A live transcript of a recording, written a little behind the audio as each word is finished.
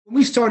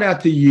we start out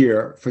the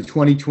year for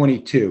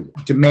 2022,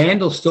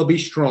 demand will still be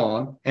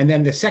strong. And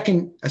then the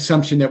second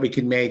assumption that we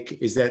can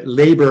make is that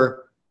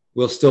labor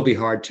will still be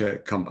hard to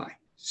come by.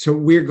 So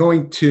we're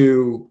going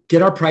to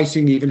get our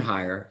pricing even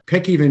higher,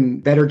 pick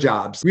even better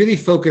jobs, really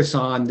focus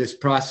on this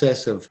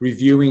process of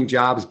reviewing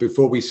jobs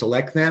before we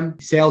select them.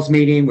 Sales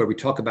meeting where we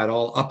talk about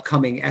all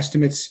upcoming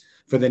estimates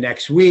for the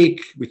next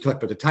week. We talk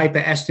about the type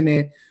of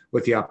estimate,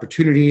 what the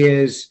opportunity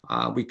is.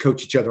 We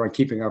coach each other on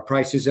keeping our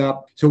prices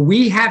up. So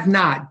we have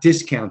not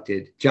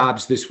discounted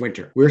jobs this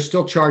winter. We're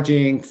still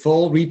charging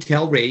full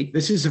retail rate.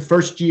 This is the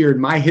first year in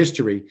my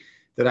history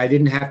that I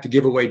didn't have to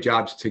give away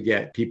jobs to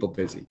get people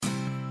busy.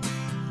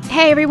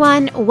 Hey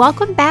everyone,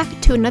 welcome back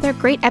to another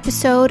great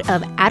episode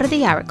of Out of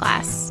the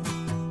Hourglass.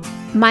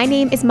 My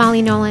name is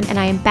Molly Nolan and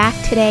I am back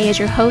today as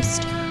your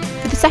host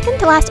for the second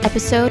to last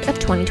episode of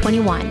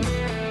 2021.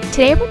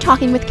 Today we're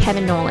talking with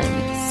Kevin Nolan,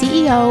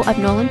 CEO of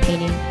Nolan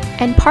Painting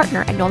and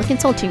partner at Nolan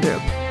Consulting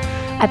Group,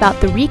 about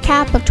the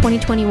recap of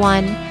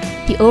 2021,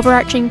 the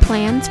overarching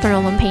plans for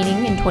Nolan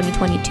Painting in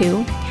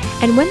 2022,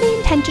 and when they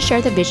intend to share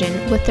the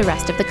vision with the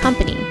rest of the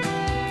company.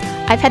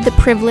 I've had the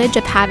privilege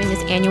of having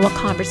this annual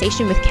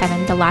conversation with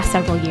Kevin the last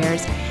several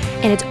years,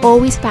 and it's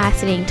always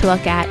fascinating to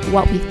look at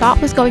what we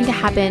thought was going to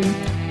happen,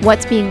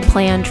 what's being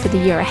planned for the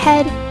year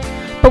ahead,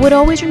 but what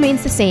always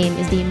remains the same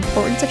is the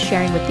importance of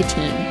sharing with the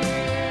team.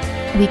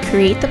 We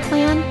create the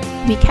plan,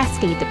 we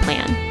cascade the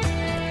plan.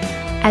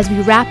 As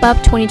we wrap up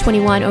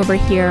 2021 over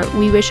here,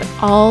 we wish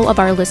all of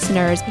our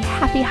listeners a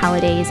happy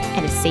holidays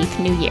and a safe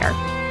new year.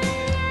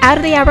 Out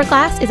of the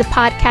Hourglass is a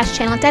podcast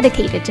channel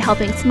dedicated to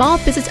helping small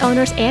business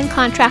owners and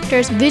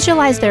contractors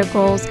visualize their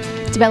goals,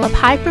 develop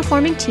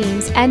high-performing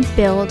teams, and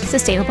build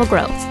sustainable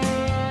growth.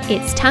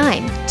 It's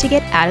time to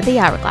get out of the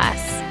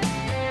hourglass.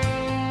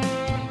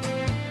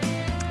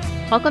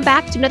 Welcome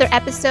back to another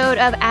episode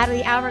of Out of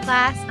the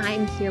Hourglass.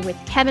 I'm here with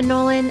Kevin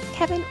Nolan.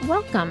 Kevin,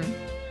 welcome.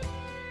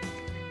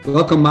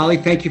 Welcome, Molly.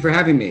 Thank you for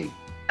having me.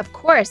 Of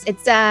course.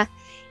 It's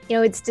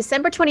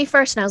December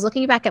 21st, and I was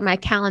looking back at my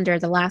calendar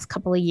the last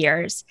couple of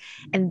years,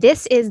 and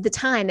this is the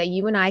time that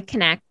you and I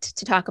connect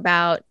to talk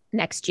about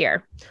next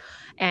year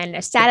and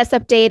a status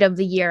update of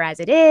the year as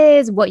it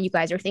is, what you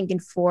guys are thinking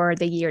for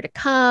the year to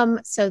come.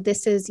 So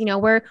this is,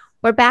 we're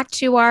back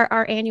to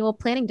our annual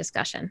planning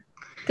discussion.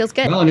 Feels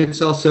good. Well, and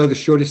it's also the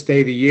shortest day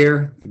of the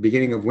year, the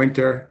beginning of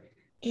winter.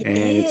 So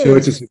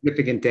it's a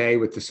significant day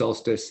with the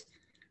solstice.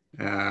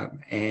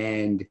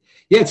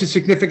 It's a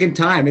significant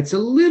time. It's a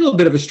little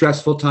bit of a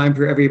stressful time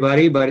for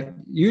everybody, but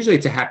usually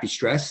it's a happy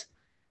stress.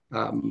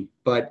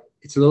 But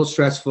it's a little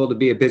stressful to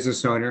be a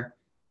business owner.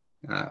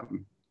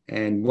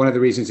 And one of the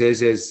reasons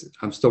is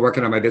I'm still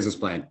working on my business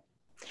plan.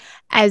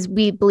 As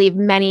we believe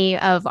many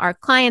of our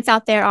clients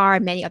out there are,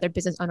 many other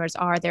business owners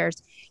are,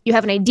 you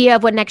have an idea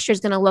of what next year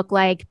is going to look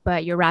like,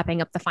 but you're wrapping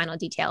up the final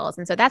details.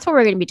 And so that's what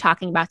we're going to be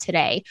talking about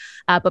today.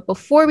 But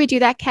before we do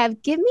that,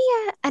 Kev, give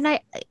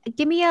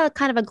me a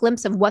kind of a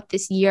glimpse of what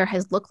this year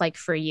has looked like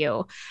for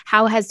you.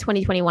 How has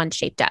 2021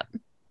 shaped up?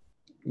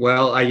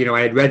 Well, I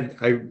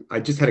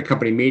just had a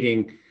company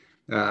meeting,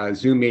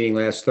 Zoom meeting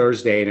last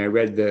Thursday, and I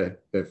read the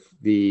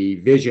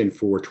vision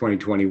for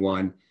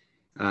 2021.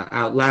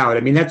 Out loud. I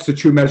mean, that's the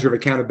true measure of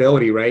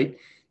accountability, right?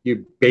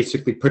 You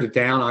basically put it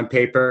down on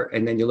paper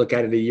and then you look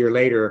at it a year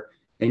later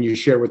and you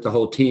share with the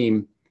whole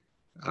team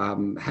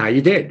how you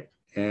did.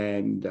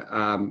 And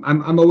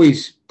I'm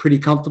always pretty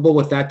comfortable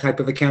with that type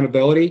of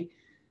accountability.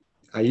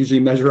 I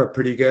usually measure up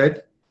pretty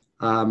good.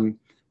 But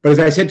as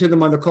I said to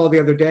them on the call the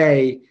other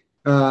day,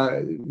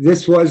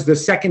 this was the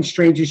second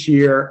strangest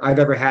year I've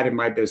ever had in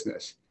my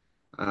business.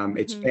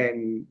 It's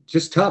been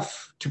just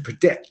tough to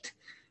predict.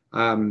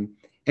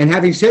 And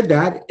having said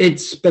that,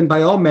 it's been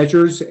by all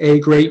measures a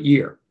great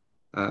year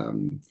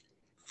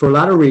for a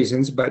lot of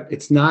reasons, but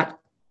it's not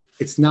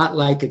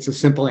like it's a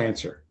simple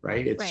answer,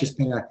 right? It's just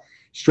been a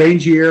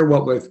strange year,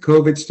 what with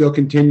COVID still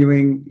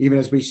continuing, even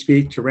as we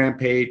speak, to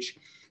rampage.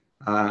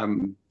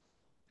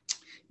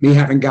 Me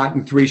having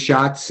gotten 3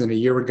 shots and a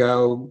year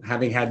ago,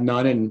 having had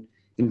none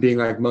and being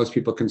like most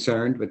people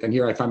concerned. But then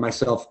here I find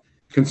myself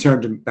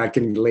concerned about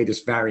getting the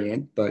latest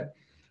variant. But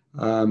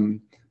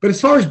as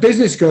far as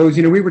business goes,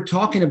 we were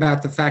talking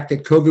about the fact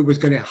that COVID was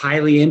going to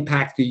highly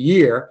impact the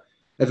year,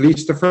 at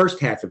least the first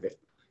half of it.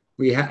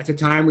 At the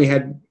time, we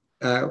had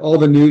all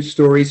the news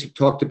stories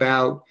talked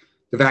about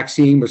the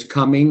vaccine was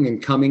coming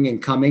and coming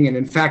and coming. And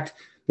in fact,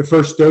 the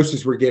first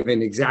doses were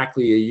given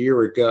exactly a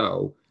year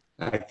ago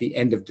at the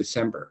end of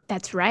December.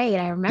 That's right.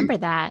 I remember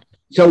that.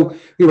 So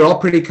we were all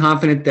pretty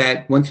confident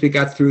that once we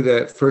got through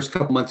the first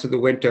couple months of the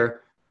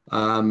winter,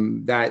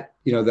 that,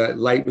 the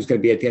light was going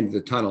to be at the end of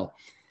the tunnel.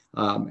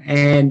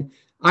 And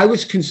I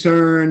was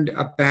concerned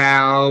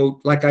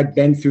about, like I'd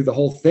been through the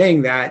whole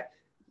thing, that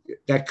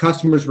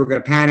customers were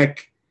going to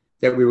panic,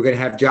 that we were going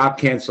to have job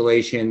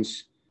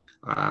cancellations,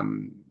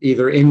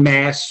 either in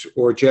mass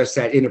or just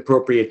at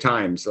inappropriate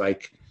times.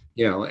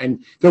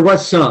 And there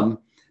was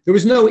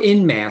no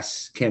in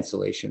mass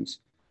cancellations.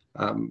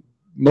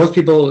 Most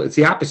people, it's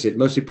the opposite.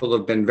 Most people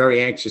have been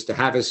very anxious to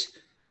have us,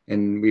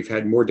 and we've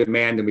had more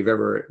demand than we've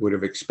ever would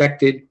have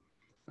expected.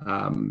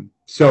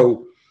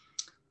 So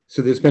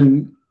there's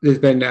been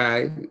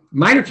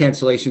minor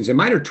cancellations and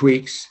minor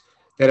tweaks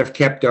that have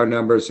kept our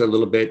numbers a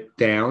little bit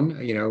down,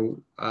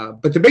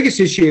 but the biggest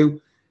issue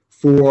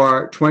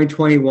for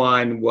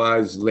 2021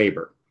 was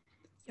labor.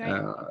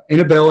 Right.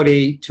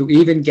 Inability to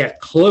even get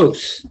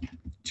close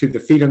to the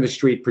feet on the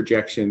street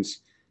projections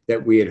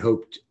that we had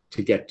hoped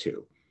to get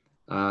to.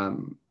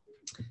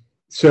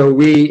 So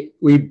we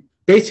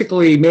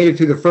basically made it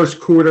through the first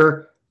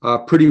quarter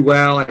pretty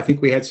well. I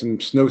think we had some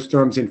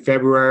snowstorms in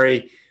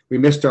February. We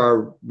missed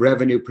our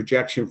revenue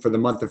projection for the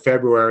month of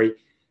February.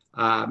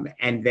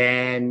 And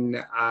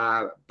then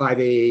by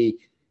the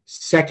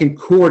second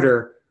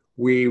quarter,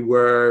 we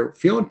were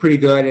feeling pretty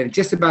good. And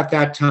just about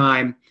that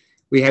time,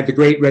 we had the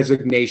Great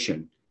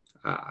Resignation.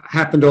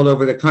 Happened all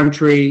over the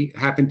country,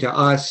 happened to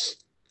us.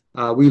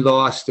 We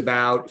lost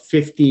about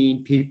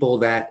 15 people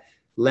that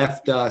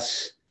left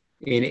us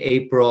in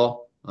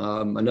April.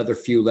 Another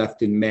few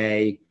left in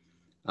May,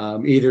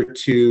 either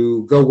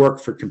to go work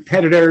for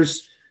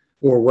competitors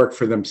or work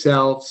for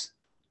themselves.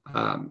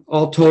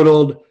 All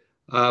totaled,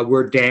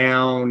 we're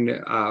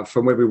down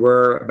from where we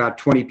were, about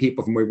 20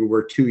 people from where we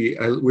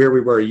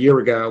were a year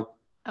ago.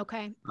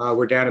 Okay.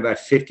 We're down about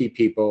 50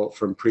 people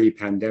from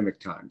pre-pandemic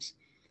times.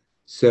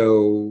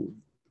 So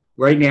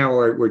right now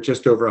we're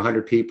just over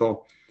 100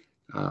 people,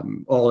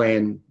 all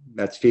in.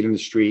 That's feet on the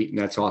street, and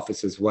that's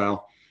office as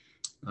well.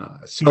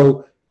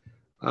 So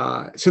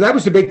that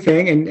was the big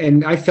thing,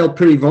 and I felt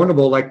pretty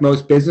vulnerable, like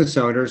most business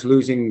owners,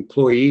 losing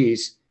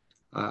employees.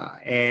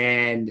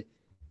 Then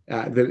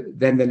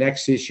the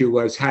next issue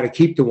was how to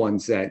keep the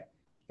ones that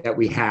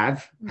we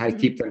have, how to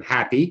keep them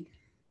happy.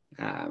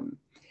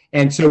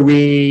 And so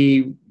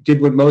we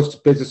did what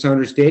most business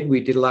owners did.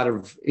 We did a lot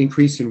of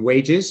increase in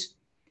wages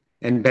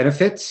and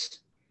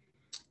benefits.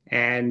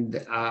 And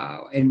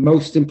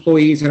most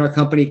employees in our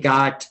company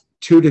got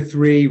 2 to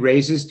 3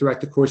 raises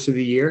throughout the course of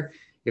the year,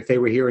 if they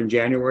were here in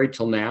January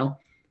till now.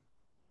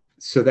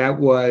 So that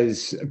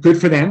was good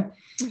for them.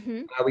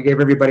 Mm-hmm. We gave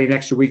everybody an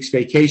extra week's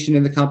vacation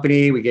in the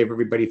company. We gave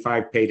everybody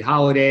 5 paid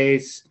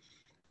holidays.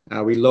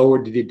 We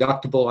lowered the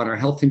deductible on our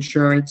health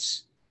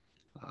insurance.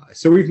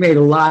 So we've made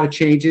a lot of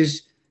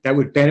changes that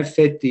would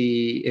benefit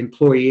the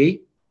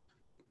employee.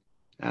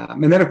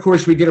 And then, of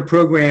course, we did a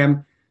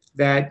program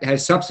that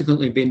has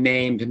subsequently been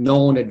named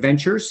Nolan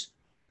Adventures.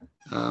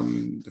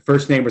 The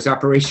first name was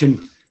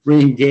Operation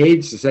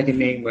Reengage. The second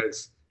name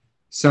was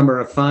Summer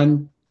of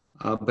Fun.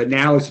 But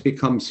now it's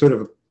become sort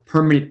of a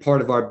permanent part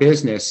of our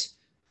business.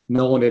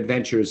 Nolan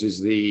Adventures is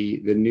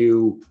the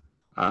new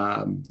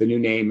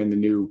name and the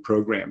new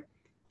program.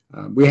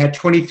 We had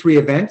 23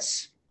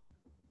 events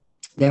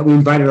that we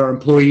invited our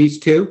employees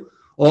to,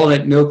 all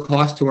at no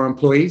cost to our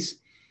employees.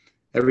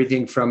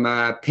 Everything from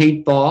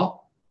paintball,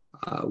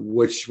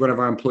 which one of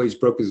our employees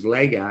broke his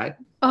leg at.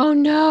 Oh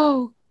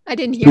no, I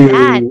didn't hear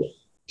that.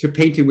 To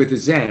painting with a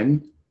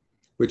Zen,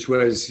 which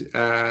was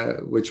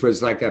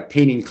like a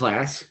painting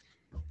class,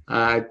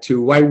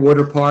 to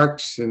whitewater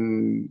parks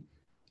and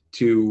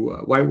to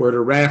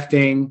whitewater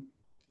rafting,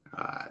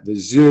 the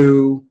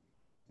zoo.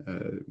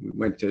 We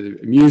went to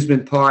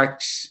amusement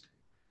parks.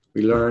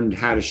 We learned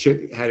how to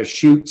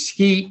shoot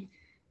skeet,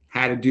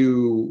 how to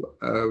do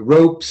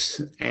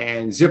ropes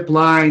and zip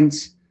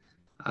lines.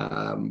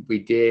 We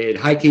did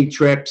hiking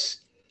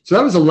trips. So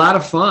that was a lot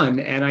of fun.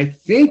 And I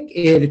think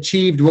it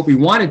achieved what we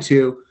wanted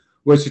to,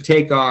 was to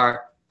take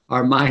our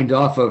mind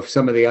off of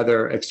some of the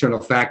other external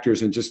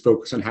factors and just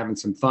focus on having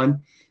some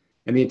fun.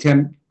 And the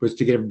attempt was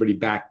to get everybody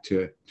back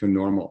to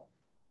normal.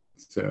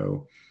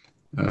 So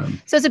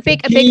it's a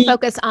big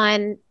focus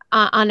on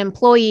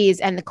employees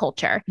and the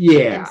culture.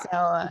 Yeah.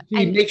 And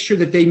so make sure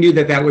that they knew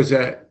that was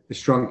a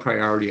strong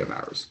priority of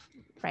ours.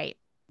 Right.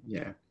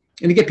 Yeah.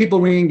 And to get people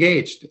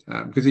re-engaged,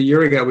 because a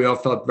year ago we all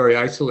felt very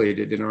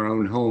isolated in our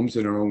own homes,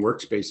 in our own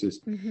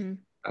workspaces.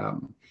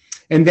 Mm-hmm.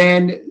 And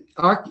then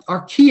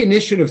our key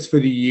initiatives for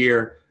the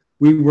year,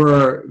 we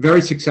were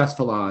very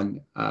successful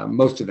on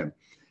most of them.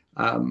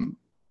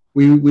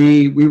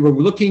 We were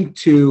looking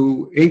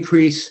to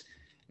increase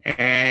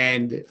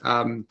and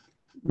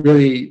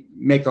really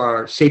make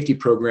our safety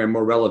program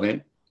more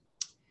relevant.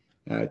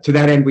 To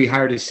that end, we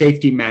hired a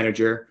safety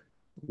manager,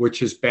 which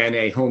has been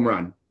a home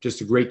run, just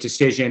a great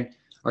decision.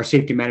 Our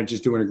safety manager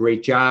is doing a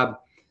great job.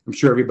 I'm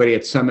sure everybody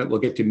at Summit will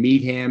get to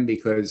meet him,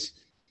 because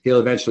he'll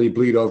eventually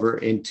bleed over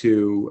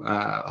into,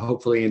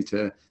 hopefully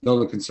into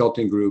Nolan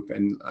Consulting Group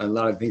and a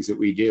lot of things that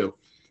we do.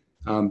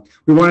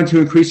 We wanted to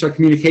increase our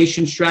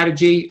communication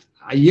strategy.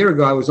 A year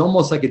ago, I was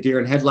almost like a deer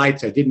in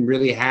headlights. I didn't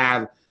really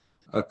have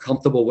a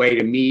comfortable way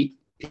to meet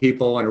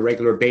people on a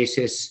regular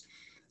basis.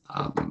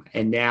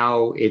 And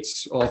now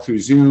it's all through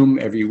Zoom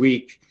every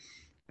week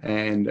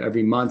and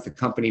every month, a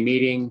company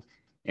meeting.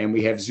 And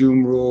we have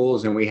Zoom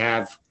rules, and we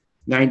have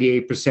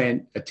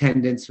 98%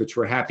 attendance, which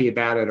we're happy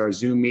about at our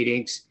Zoom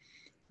meetings.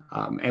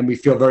 And we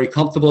feel very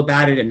comfortable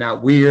about it and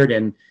not weird.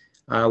 And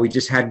we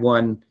just had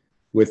one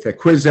with a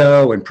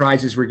Quizzo, and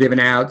prizes were given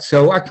out.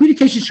 So our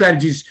communication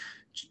strategies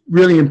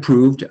really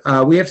improved.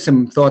 We have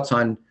some thoughts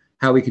on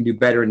how we can do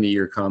better in the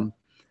year come.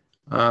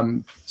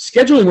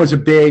 Scheduling was a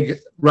big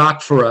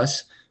rock for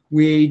us.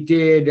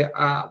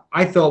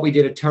 I thought we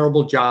did a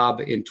terrible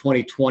job in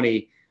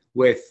 2020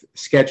 with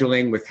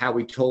scheduling, with how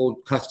we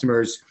told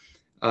customers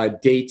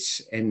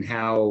dates and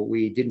how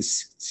we didn't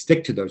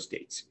stick to those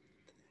dates.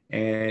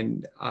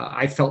 And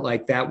I felt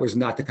like that was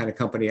not the kind of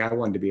company I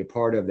wanted to be a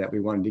part of, that we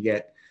wanted to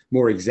get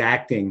more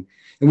exacting.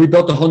 And we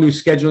built a whole new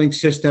scheduling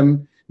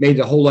system, made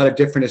a whole lot of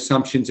different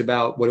assumptions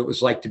about what it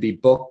was like to be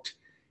booked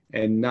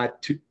and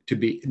not to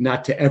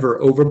ever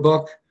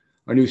overbook.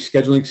 Our new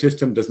scheduling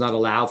system does not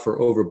allow for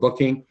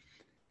overbooking.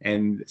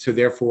 And so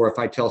therefore, if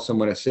I tell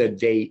someone a said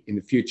date in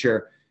the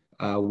future,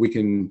 we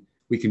can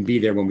be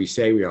there when we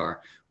say we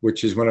are,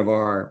 which is one of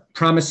our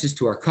promises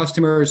to our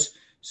customers.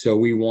 So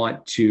we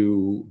want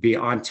to be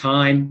on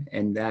time,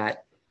 and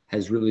that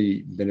has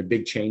really been a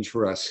big change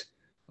for us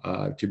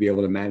to be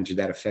able to manage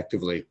that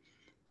effectively.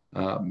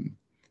 I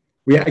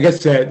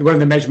guess one of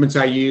the measurements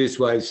I used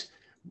was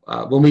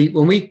when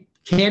we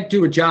can't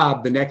do a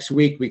job the next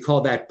week, we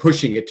call that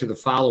pushing it to the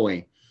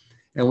following.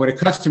 And when a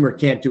customer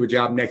can't do a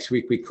job next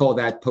week, we call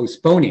that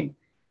postponing,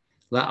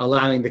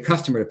 allowing the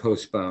customer to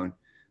postpone.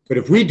 But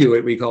if we do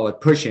it, we call it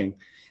pushing.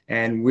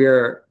 And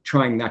we're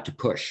trying not to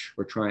push.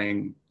 We're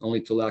trying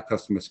only to allow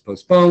customers to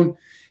postpone.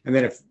 And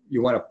then if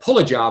you want to pull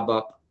a job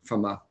up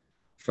from a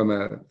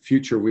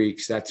future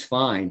weeks, that's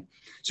fine.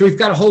 So we've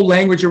got a whole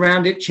language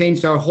around it,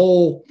 changed our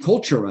whole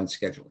culture on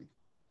scheduling.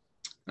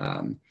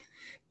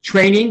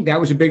 Training, that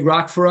was a big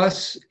rock for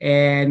us.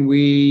 And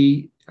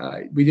we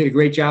did a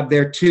great job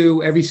there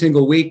too. Every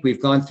single week,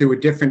 we've gone through a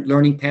different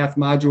learning path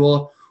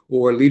module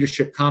or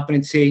leadership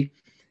competency,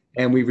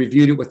 and we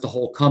reviewed it with the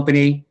whole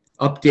company,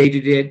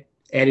 updated it,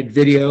 added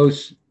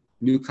videos,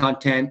 new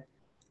content,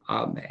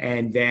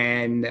 and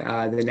then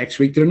the next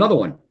week did another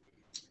one.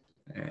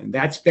 And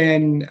that's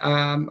been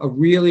a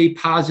really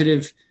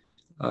positive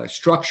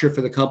structure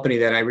for the company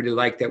that I really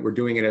like, that we're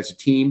doing it as a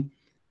team,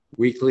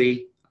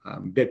 weekly,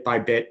 bit by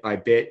bit by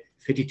bit,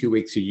 52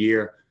 weeks a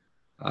year,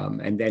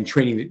 and then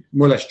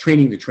more or less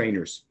training the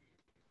trainers.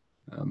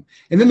 And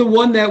then the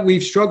one that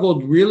we've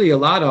struggled really a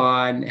lot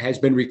on has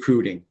been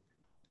recruiting.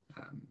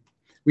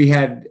 We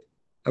had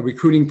a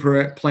recruiting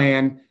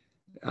plan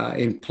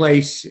in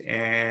place,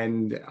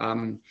 and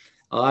a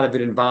lot of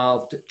it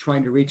involved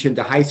trying to reach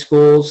into high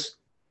schools.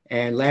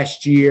 And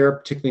last year,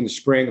 particularly in the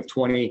spring of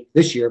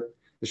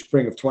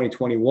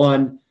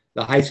 2021,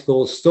 the high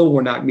schools still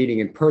were not meeting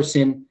in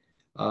person.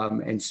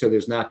 And so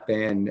there's not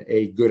been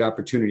a good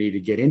opportunity to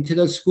get into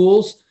those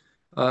schools.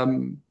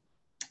 And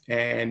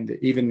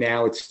even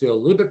now, it's still a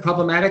little bit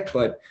problematic,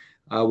 but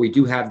we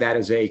do have that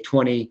as a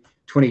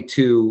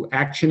 2022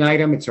 action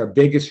item. It's our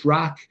biggest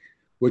rock,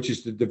 which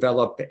is to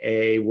develop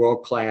a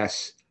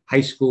world-class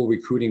high school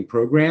recruiting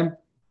program.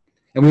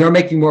 And we are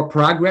making more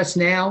progress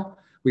now.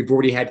 We've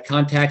already had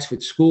contacts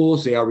with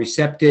schools. They are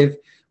receptive.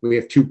 We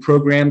have 2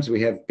 programs.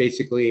 We have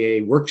basically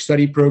a work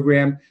study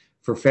program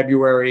for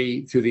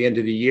February through the end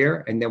of the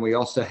year. And then we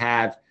also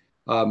have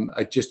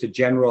just a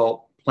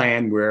general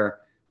plan where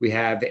we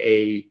have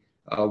a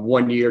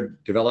 1-year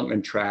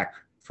development track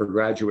for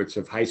graduates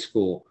of high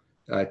school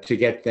to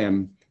get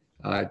them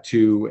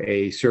to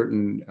a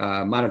certain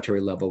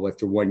monetary level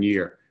after 1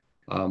 year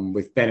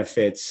with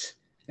benefits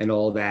and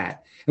all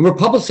that. And we're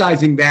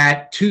publicizing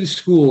that to the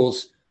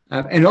schools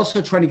and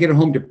also trying to get it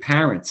home to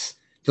parents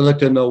to let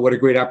them know what a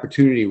great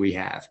opportunity we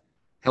have.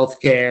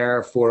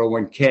 Healthcare,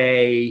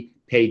 401k,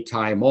 paid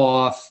time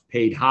off,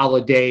 paid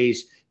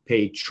holidays,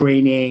 paid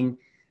training,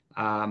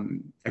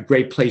 a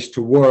great place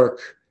to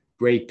work,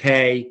 great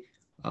pay.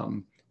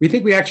 We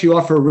think we actually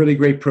offer a really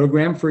great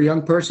program for a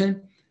young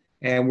person,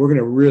 and we're going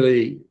to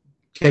really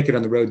take it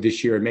on the road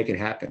this year and make it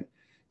happen.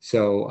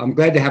 So I'm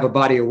glad to have a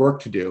body of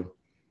work to do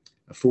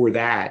for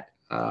that.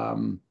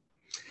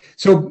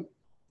 So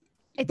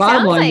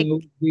bottom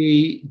line,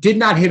 we did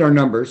not hit our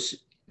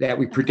numbers that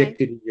we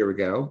predicted a year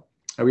ago.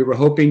 We were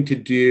hoping to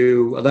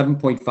do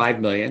 11.5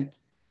 million.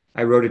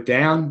 I wrote it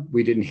down.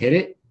 We didn't hit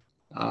it.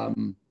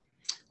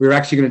 We were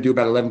actually going to do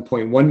about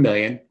 11.1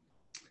 million.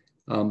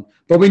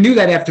 But we knew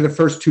that after the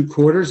first 2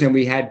 quarters, and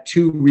we had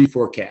 2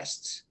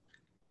 reforecasts.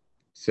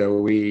 So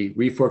we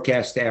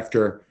reforecast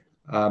after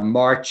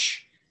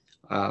March,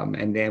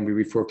 and then we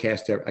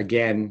reforecast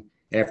again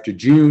after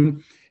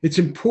June. It's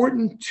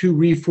important to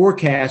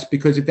reforecast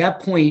because at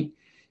that point,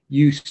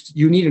 you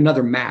need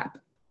another map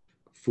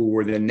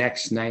for the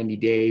next 90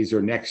 days or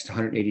next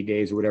 180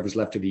 days or whatever's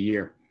left of the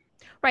year.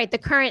 Right. The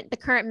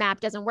current map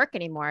doesn't work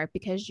anymore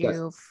because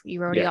you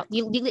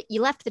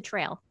left the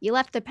trail. You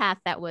left the path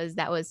that was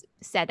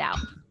set out.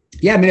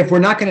 Yeah. I mean,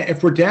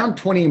 if we're down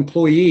 20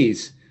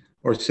 employees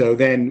or so,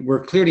 then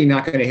we're clearly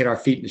not going to hit our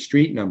feet in the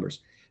street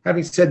numbers.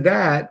 Having said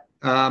that,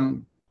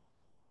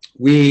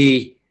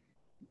 we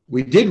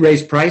did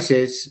raise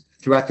prices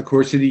throughout the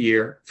course of the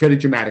year fairly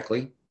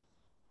dramatically,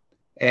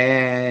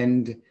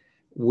 and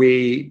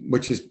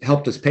which has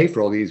helped us pay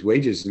for all these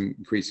wages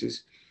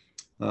increases.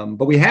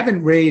 But we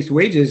haven't raised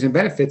wages and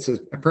benefits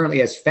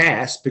apparently as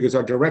fast because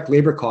our direct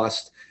labor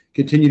costs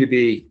continue to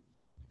be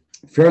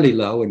fairly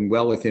low and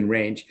well within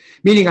range,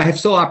 meaning I have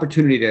still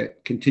opportunity to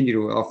continue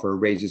to offer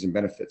raises and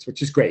benefits,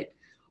 which is great.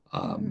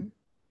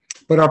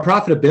 But our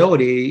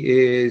profitability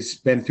is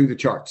been through the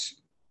charts.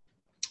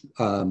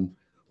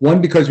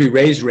 One, because we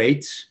raised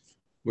rates,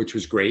 which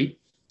was great.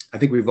 I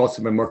think we've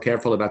also been more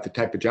careful about the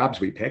type of jobs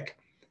we pick.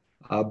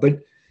 But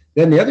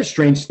then the other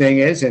strange thing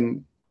is,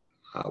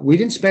 we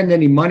didn't spend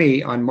any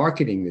money on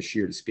marketing this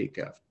year to speak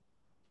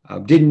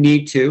of. Didn't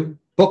need to.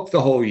 Booked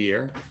the whole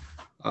year.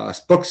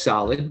 Booked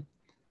solid.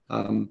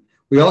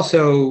 We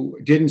also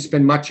didn't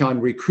spend much on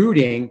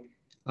recruiting.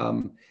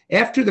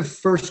 After the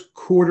first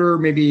quarter,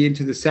 maybe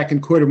into the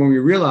second quarter, when we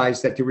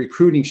realized that the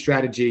recruiting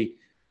strategy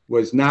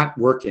was not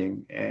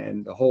working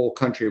and the whole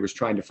country was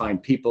trying to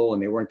find people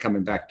and they weren't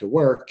coming back to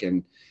work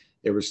and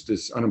there was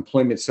this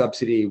unemployment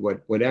subsidy,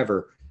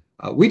 whatever,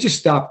 we just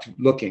stopped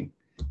looking.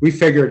 We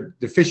figured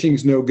the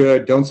fishing's no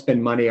good. Don't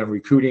spend money on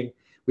recruiting.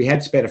 We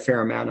had spent a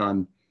fair amount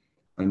on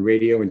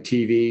radio and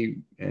TV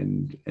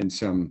and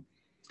some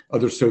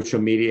other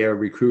social media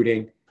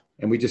recruiting.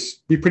 And we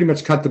pretty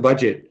much cut the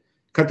budget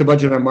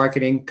on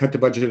marketing, cut the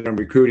budget on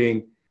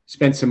recruiting,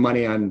 spent some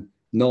money on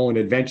Nolan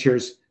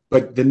Adventures.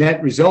 But the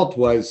net result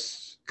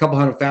was a couple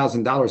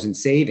 $100,000 in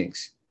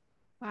savings.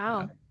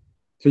 Wow.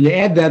 So you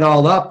add that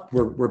all up,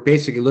 we're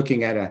basically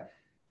looking at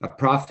a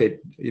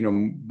profit,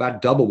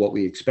 about double what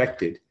we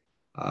expected,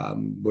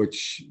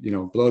 which,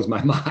 blows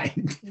my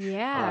mind.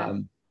 Yeah.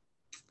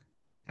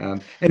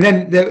 And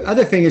then the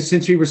other thing is,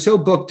 since we were so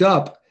booked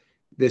up,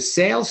 the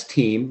sales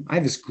team, I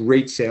have this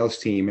great sales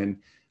team, and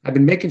I've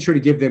been making sure to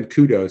give them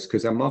kudos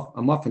because I'm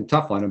often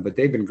tough on them, but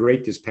they've been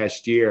great this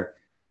past year.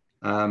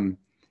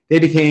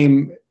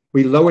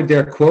 We lowered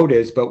their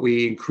quotas, but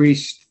we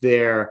increased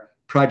their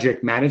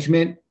project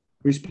management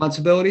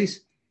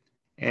responsibilities.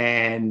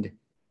 And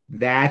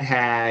that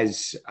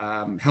has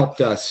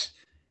helped us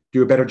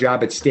do a better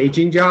job at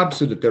staging jobs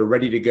so that they're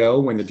ready to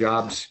go when the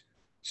jobs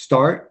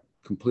start,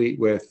 complete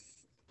with,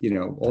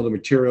 all the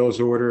materials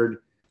ordered,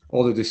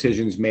 all the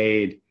decisions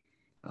made,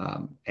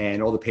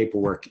 and all the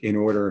paperwork in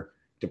order,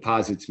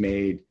 deposits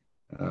made,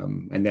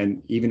 and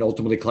then even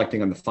ultimately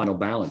collecting on the final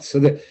balance. So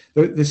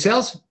the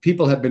sales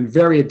people have been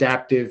very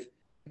adaptive,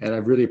 and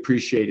I've really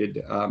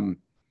appreciated,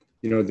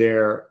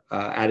 their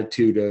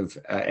attitude of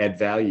add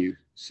value.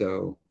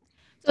 So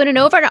in an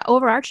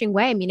overarching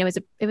way,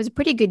 it was a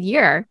pretty good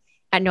year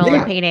at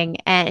Nolan Painting,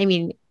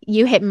 and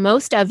you hit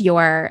most of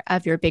your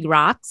big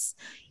rocks,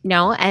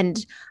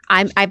 and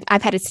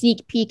I've had a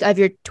sneak peek of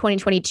your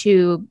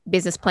 2022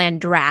 business plan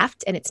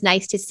draft, and it's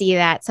nice to see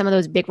that some of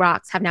those big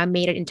rocks have now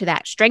made it into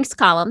that strengths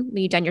column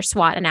when you've done your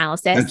SWOT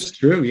analysis. That's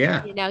true.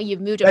 Yeah.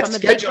 You've moved it from a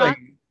big rock.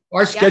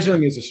 Our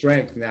scheduling is a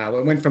strength now.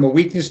 It went from a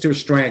weakness to a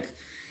strength.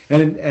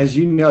 And as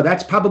you know,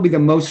 that's probably the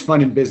most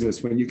fun in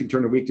business, when you can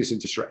turn a weakness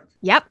into strength.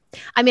 Yep.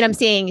 I'm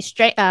seeing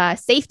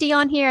safety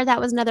on here.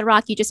 That was another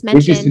rock you just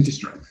mentioned. Weakness into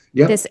strength.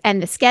 Yep.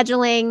 And the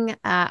scheduling,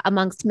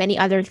 amongst many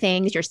other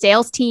things. Your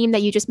sales team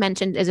that you just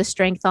mentioned is a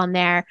strength on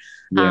there.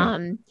 Yeah.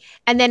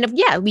 And then,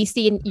 we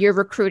see your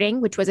recruiting,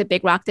 which was a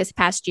big rock this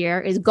past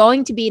year, is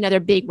going to be another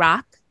big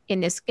rock in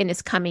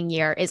this coming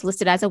year, is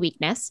listed as a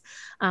weakness.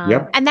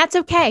 And that's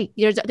okay.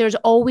 There's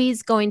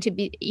always going to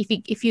be,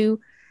 if you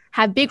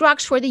have big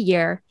rocks for the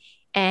year,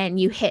 and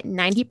you hit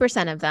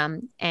 90% of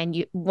them,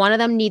 and one of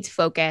them needs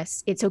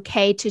focus, it's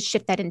okay to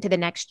shift that into the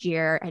next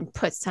year and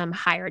put some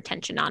higher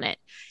attention on it.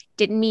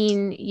 Didn't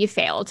mean you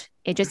failed.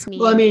 It just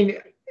means. Well,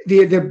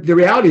 the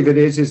reality of it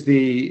is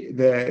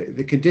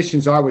the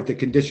conditions are what the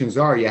conditions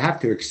are. You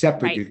have to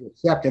accept what you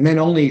accept, and then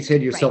only say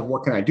to yourself,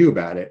 what can I do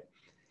about it?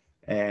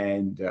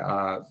 And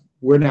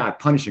we're not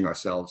punishing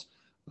ourselves,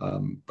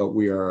 but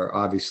we are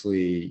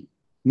obviously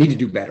need to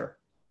do better.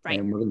 Right.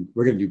 And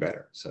we're going to do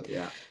better. So,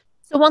 yeah.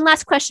 So one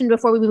last question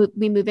before we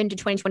move into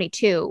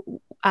 2022.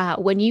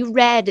 When you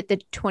read the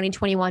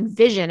 2021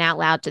 vision out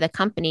loud to the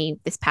company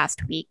this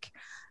past week,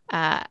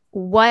 how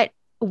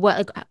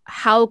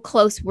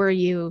close were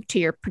you to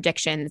your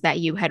predictions that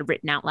you had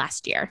written out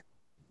last year?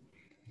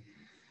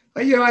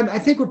 I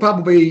think we're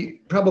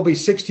probably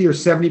 60 or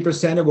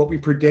 70% of what we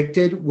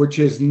predicted, which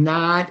is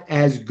not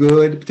as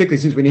good, particularly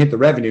since we didn't hit the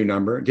revenue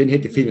number, didn't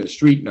hit the feet on the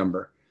street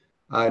number.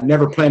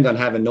 Never planned on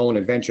having Nolan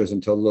Adventures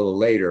until a little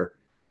later.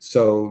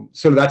 So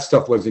that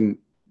stuff wasn't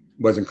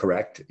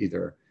correct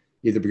either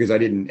because I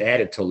didn't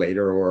add it till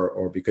later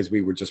or because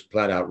we were just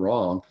flat out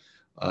wrong.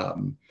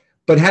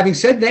 But having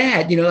said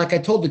that, like I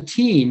told the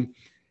team,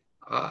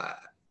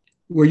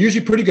 we're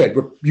usually pretty good.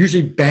 We're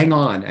usually bang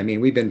on.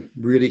 We've been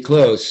really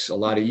close a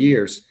lot of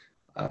years,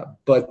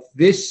 but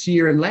this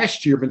year and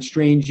last year have been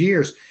strange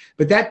years.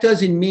 But that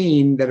doesn't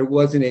mean that it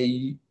wasn't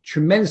a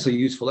tremendously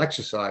useful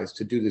exercise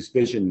to do this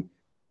vision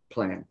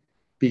plan,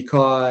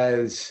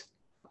 because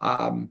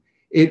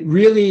it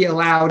really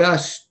allowed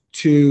us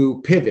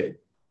to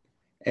pivot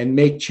and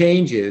make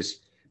changes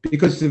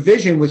because the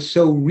vision was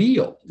so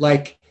real.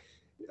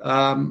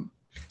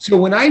 So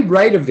when I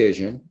write a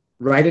vision,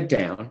 write it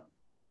down,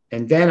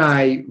 and then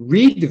I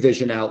read the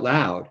vision out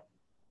loud,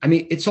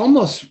 it's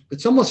almost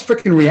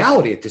freaking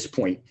reality at this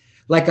point.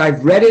 like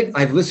I've read it,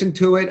 I've listened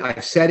to it,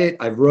 I've said it,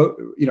 I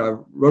wrote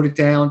it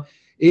down.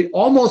 It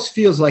almost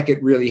feels like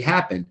it really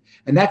happened.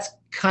 And that's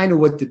kind of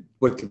what the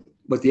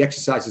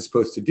exercise is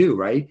supposed to do,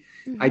 right?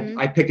 Mm-hmm.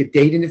 I pick a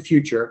date in the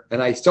future,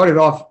 and I started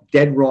off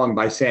dead wrong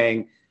by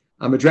saying,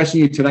 I'm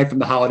addressing you tonight from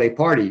the holiday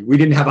party. We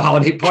didn't have a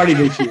holiday party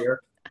this year.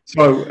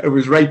 So it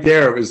was right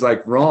there. It was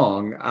like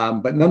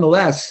wrong. But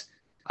nonetheless,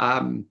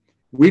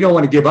 we don't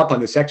want to give up on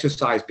this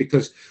exercise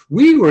because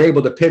we were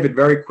able to pivot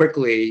very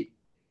quickly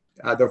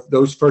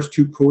those first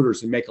 2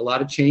 quarters and make a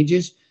lot of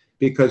changes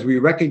because we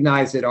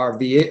recognized that our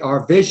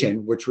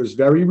vision, which was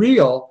very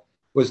real,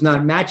 was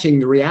not matching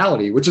the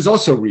reality, which is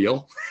also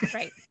real.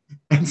 Right.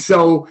 And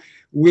so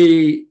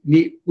that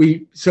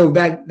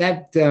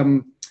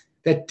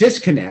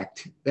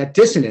disconnect, that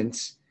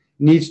dissonance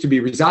needs to be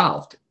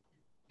resolved.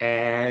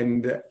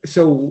 And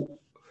so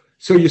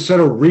you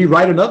sort of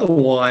rewrite another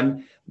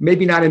one,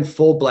 maybe not in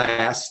full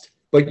blast,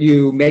 but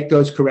you make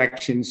those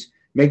corrections,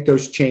 make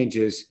those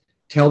changes,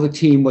 tell the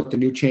team what the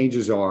new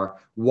changes are,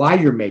 why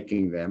you're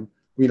making them,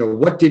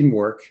 what didn't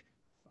work.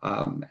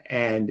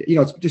 And,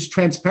 it's just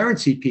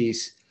transparency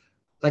piece.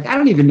 Like, I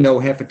don't even know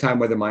half the time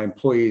whether my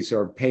employees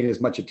are paying as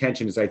much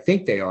attention as I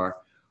think they are,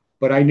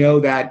 but I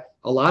know that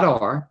a lot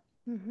are.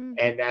 Mm-hmm.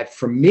 And that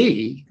for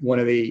me, one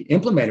of the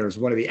implementers,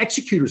 one of the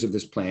executors of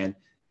this plan,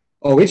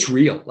 it's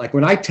real. Like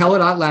when I tell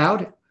it out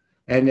loud,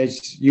 and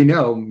as you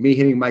know, me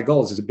hitting my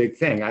goals is a big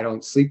thing. I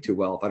don't sleep too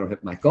well if I don't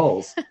hit my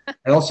goals.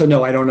 I also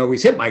know I don't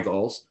always hit my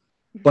goals,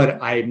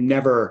 but I'm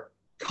never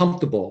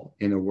comfortable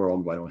in a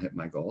world where I don't hit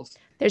my goals.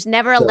 There's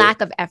never a lack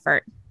of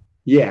effort.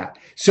 Yeah.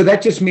 So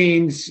that just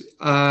means,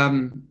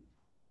 not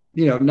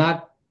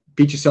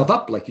beat yourself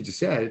up, like you just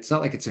said. It's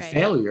not like it's a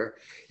failure.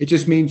 It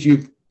just means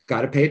you've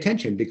got to pay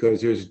attention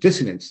because there's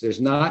dissonance.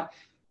 There's not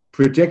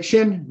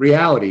prediction,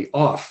 reality,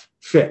 off,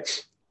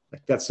 fix.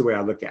 Like that's the way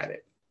I look at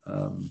it.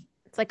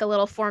 It's like a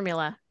little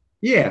formula.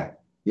 Yeah.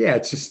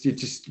 It's just, you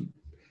just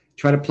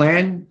try to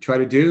plan, try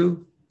to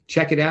do,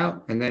 check it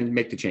out, and then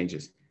make the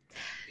changes.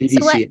 PDC.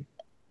 So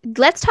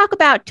let's talk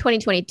about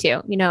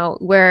 2022,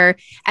 where,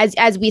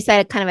 as we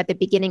said kind of at the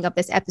beginning of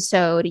this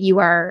episode, you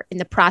are in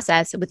the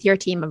process with your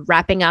team of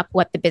wrapping up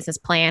what the business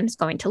plan is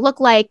going to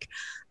look like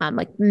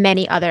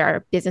many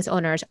other business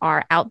owners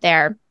are out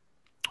there.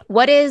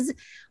 What is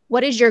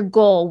your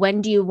goal?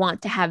 When do you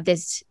want to have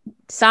this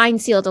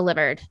signed, seal,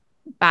 delivered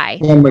by?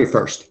 January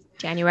 1st.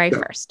 January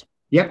 1st.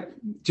 Yep.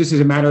 Just as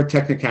a matter of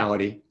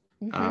technicality.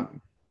 Mm-hmm.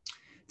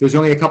 There's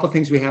only a couple of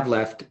things we have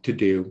left to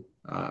do.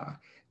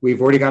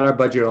 We've already got our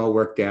budget all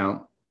worked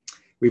out.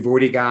 We've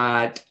already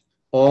got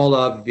all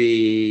of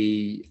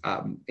the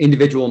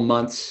individual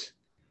months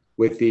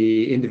with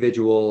the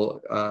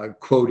individual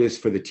quotas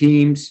for the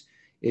teams,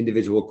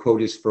 individual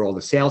quotas for all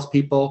the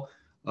salespeople.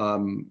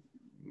 My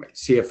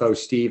CFO,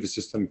 Steve, has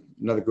just done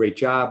another great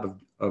job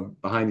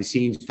of behind the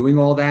scenes doing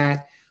all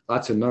that.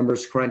 Lots of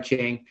numbers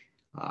crunching.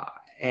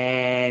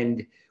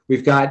 And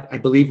I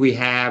believe we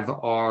have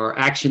our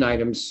action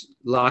items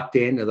locked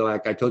in, although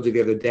like I told you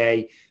the other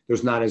day,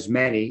 there's not as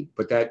many,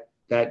 but that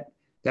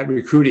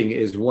recruiting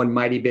is one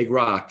mighty big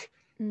rock.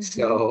 Mm-hmm.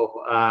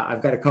 So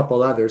I've got a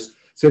couple others.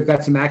 So we've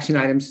got some action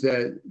items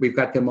that we've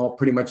got them all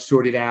pretty much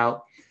sorted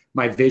out.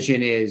 My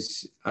vision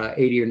is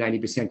 80 or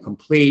 90%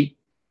 complete.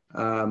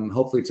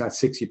 Hopefully it's not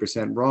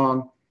 60%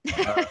 wrong,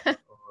 or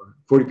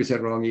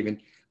 40% wrong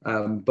even.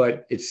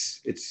 But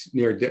it's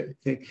near the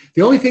thing.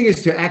 The only thing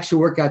is to actually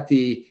work out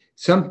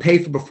some pay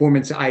for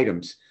performance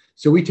items.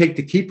 So we take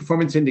the key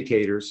performance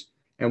indicators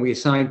and we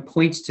assign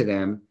points to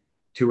them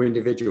to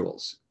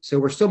individuals. So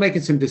we're still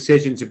making some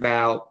decisions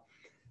about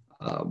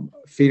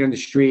feet on the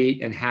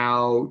street and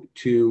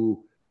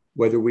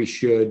whether we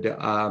should,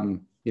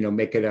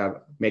 make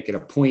it a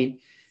point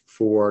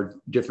for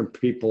different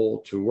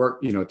people to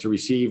work, to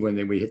receive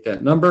when we hit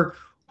that number.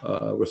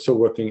 We're still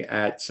working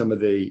at some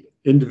of the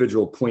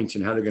individual points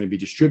and how they're going to be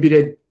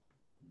distributed.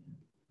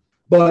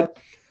 But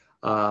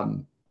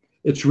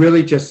it's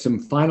really just some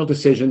final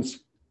decisions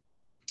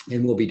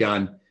and we'll be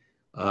done.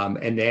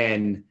 And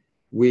then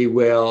we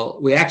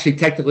actually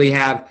technically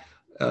have,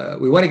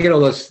 we want to get all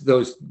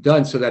those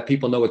done so that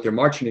people know what their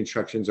marching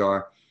instructions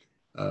are.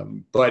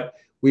 But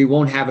we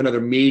won't have another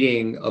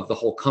meeting of the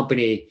whole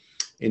company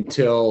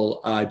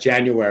until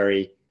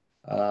January.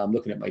 I'm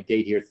looking at my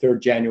date here, 3rd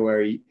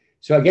January.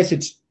 So I guess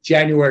it's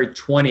January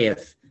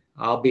 20th.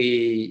 I'll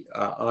be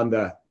on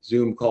the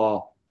Zoom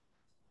call,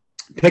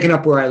 picking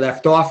up where I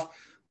left off,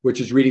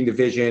 which is reading the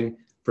vision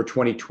for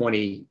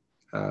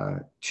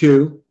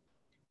 2022,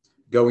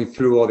 going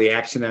through all the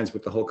action items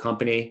with the whole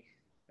company.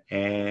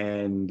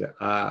 And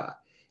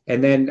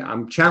then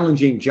I'm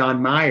challenging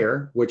John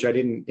Meyer, which I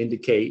didn't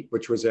indicate,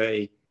 which was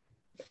it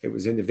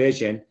was in the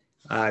vision.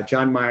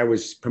 John Meyer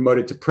was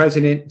promoted to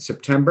president in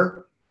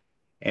September,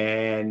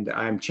 and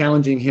I'm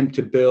challenging him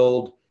to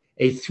build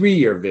a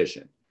 3-year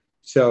vision.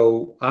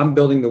 So I'm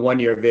building the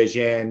 1-year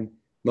vision,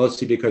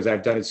 mostly because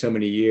I've done it so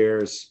many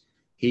years.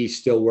 He's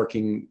still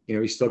working,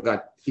 he's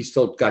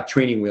still got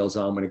training wheels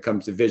on when it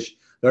comes to vision,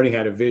 learning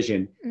how to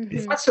vision. Mm-hmm.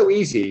 It's not so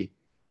easy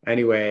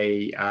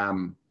anyway.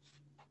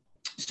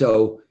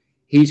 So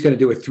he's going to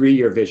do a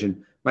 3-year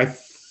vision. My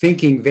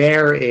thinking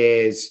there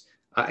is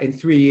in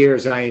 3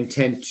 years, I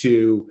intend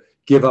to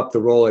give up the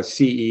role as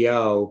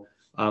CEO.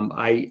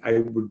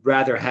 I would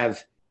rather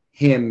have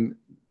him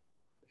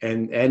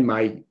and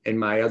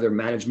my other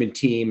management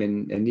team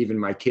and even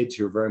my kids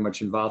who are very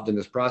much involved in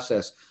this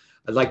process.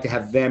 I'd like to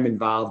have them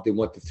involved in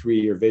what the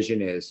 3-year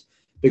vision is,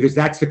 because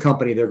that's the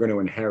company they're going to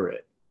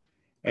inherit.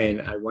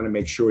 And I want to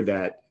make sure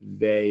that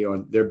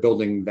they're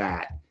building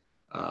that,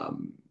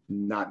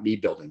 not me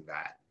building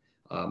that.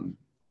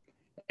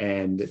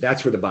 And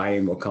that's where the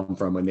buy-in will come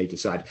from when they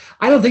decide.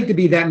 I don't think there'll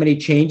be that many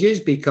changes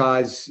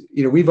because,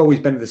 we've always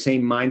been in the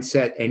same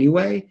mindset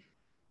anyway.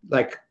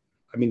 Like,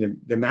 I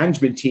mean, the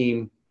management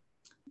team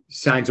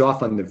signs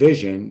off on the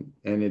vision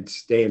and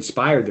they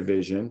inspire the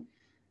vision.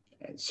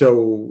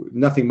 So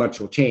nothing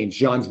much will change.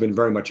 Jean's been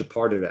very much a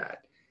part of that.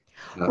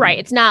 Right.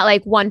 It's not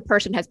like one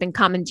person has been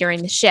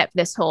commandeering the ship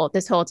this whole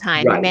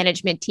time. Right. The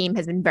management team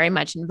has been very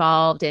much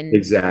involved in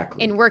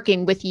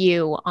working with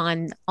you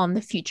on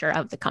the future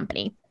of the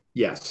company.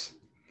 Yes.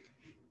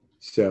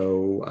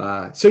 So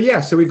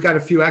we've got a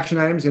few action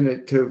items in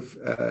it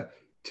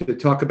to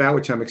talk about,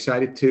 which I'm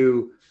excited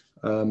to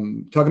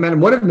talk about.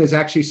 And one of them is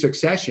actually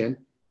succession.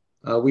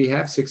 We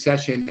have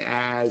succession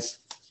as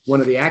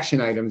one of the action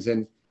items.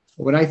 And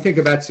when I think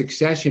about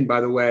succession,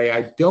 by the way,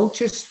 I don't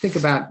just think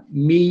about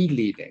me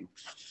leaving.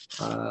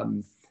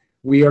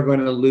 We are going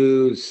to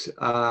lose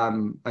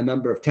a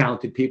number of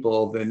talented people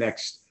over the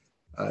next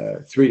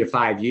 3 to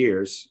 5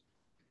 years.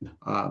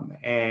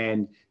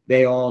 And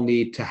they all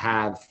need to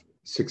have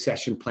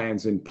succession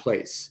plans in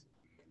place.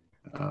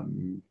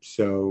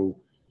 So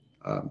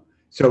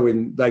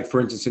in, like,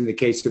 for instance, in the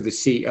case of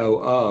the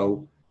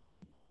COO,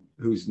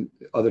 whose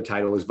other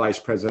title is Vice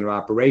President of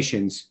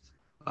Operations,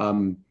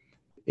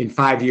 in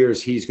 5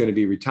 years, he's going to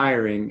be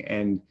retiring,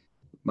 and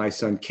my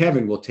son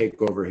Kevin will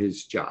take over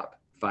his job.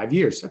 5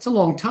 years. That's a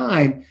long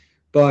time,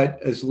 but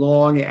as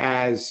long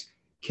as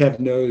Kev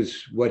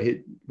knows what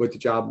the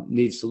job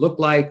needs to look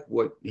like,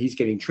 what he's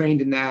getting trained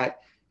in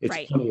that, it's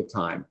right. Plenty of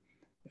time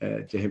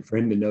for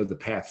him to know the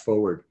path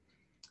forward.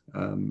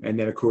 And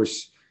then, of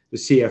course, the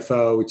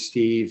CFO, it's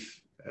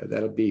Steve,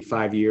 that'll be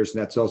 5 years,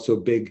 and that's also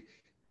big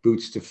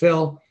boots to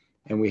fill.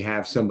 And we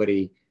have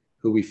somebody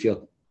who we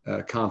feel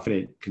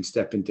confident can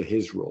step into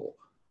his role.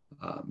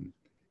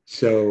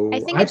 So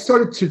I've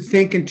started to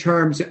think in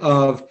terms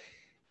of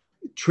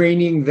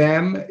training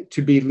them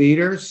to be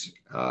leaders.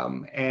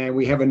 And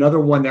we have another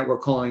rock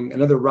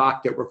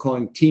that we're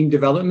calling team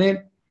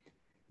development.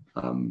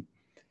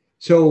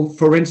 So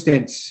for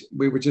instance,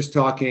 we were just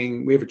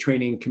talking, we have a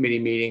training committee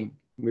meeting.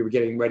 We were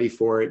getting ready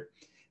for it.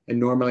 And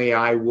normally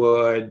I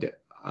would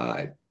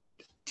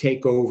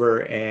take over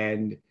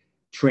and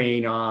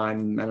train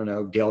on, I don't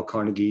know, Dale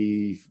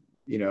Carnegie,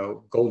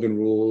 golden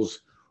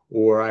rules,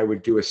 or I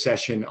would do a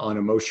session on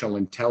emotional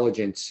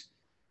intelligence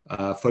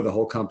for the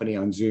whole company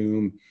on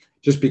Zoom,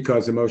 just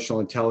because emotional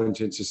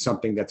intelligence is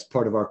something that's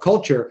part of our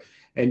culture.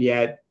 And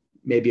yet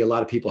maybe a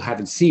lot of people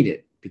haven't seen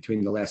it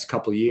between the last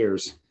couple of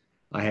years.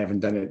 I haven't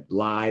done it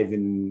live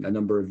in a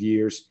number of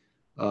years.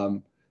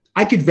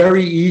 I could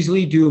very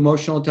easily do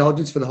emotional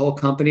intelligence for the whole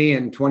company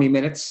in 20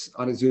 minutes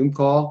on a Zoom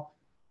call,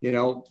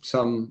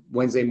 some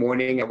Wednesday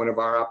morning at one of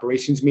our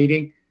operations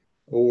meeting,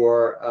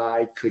 or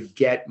I could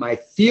get my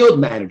field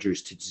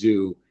managers to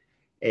do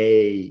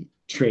a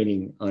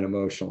training on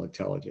emotional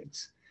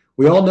intelligence.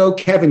 We all know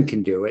Kevin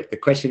can do it. The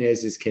question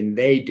is can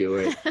they do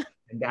it?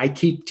 And I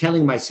keep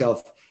telling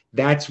myself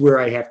that's where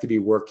I have to be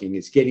working,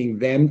 is getting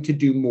them to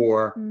do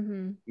more,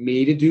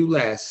 me to do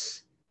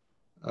less,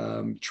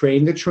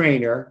 train the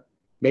trainer,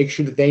 make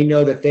sure that they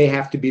know that they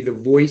have to be the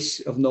voice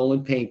of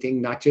Nolan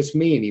Painting, not just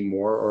me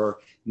anymore, or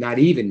not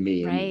even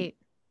me. Right.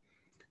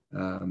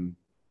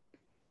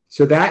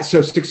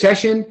 So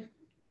succession,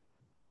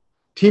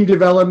 team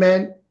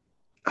development,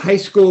 high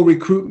school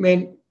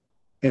recruitment,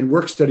 and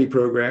work study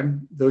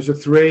program. Those are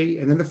 3.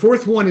 And then the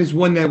 4th one is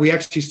one that we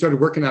actually started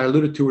working on. I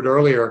alluded to it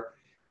earlier.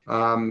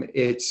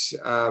 It's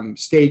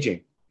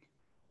staging.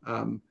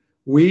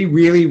 We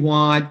really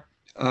want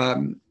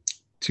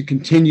to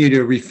continue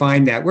to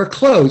refine that. We're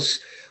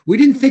close. We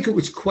didn't think it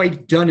was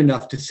quite done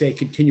enough to say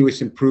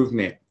continuous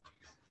improvement.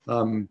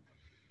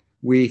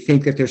 We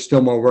think that there's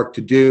still more work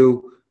to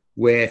do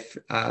with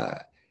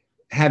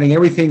having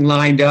everything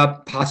lined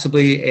up,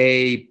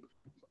 possibly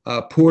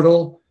a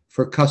portal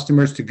for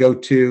customers to go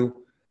to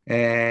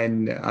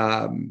and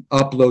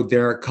upload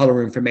their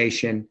color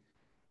information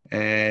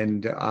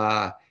and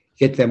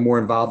get them more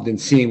involved in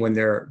seeing when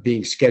they're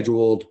being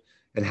scheduled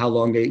and how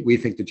long we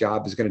think the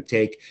job is going to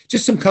take.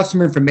 Just some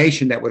customer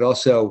information that would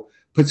also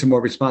put some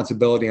more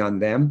responsibility on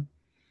them.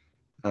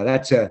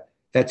 That's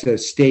a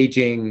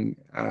staging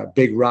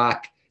big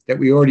rock that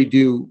we already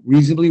do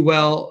reasonably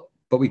well,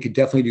 but we could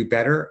definitely do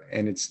better,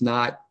 and it's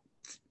not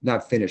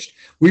finished.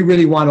 We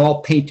really want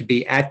all paint to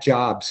be at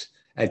jobs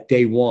at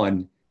day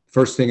one,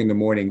 first thing in the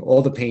morning,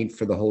 all the paint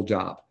for the whole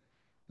job.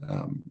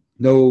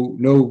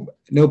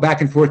 No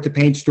back and forth to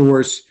paint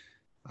stores.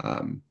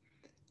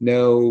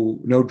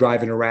 No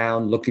driving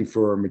around looking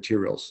for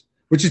materials.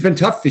 which has been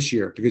tough this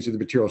year because of the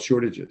material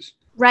shortages.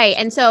 Right.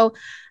 And so,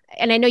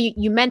 and I know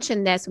you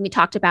mentioned this when we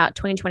talked about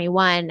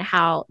 2021,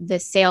 how the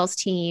sales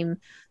team,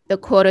 the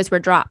quotas were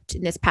dropped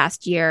in this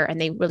past year, and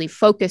they really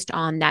focused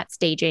on that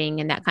staging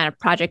and that kind of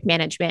project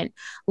management.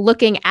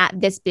 Looking at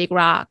this big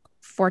rock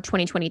for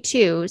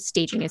 2022,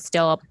 staging is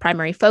still a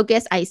primary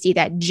focus. I see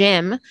that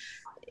Jim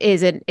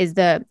is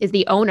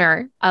the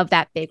owner of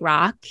that big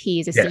rock.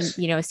 He's a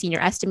senior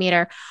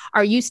estimator.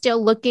 Are you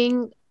still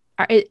looking?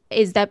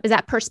 Is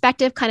that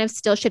perspective kind of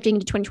still shifting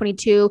to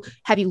 2022?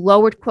 Have you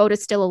lowered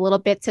quotas still a little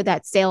bit so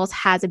that sales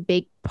has a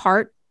big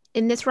part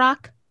in this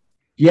rock?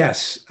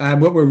 Yes.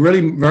 What we're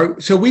really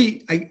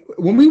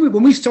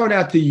when we start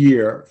out the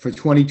year for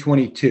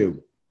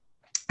 2022,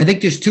 I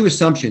think there's two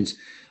assumptions.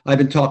 I've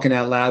been talking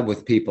out loud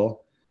with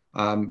people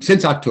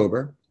since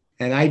October,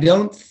 and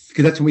because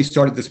that's when we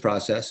started this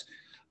process.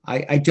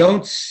 I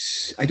don't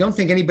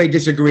think anybody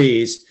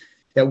disagrees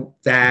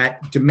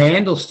that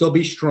demand will still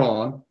be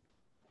strong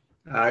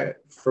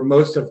for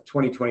most of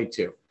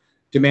 2022,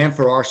 demand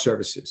for our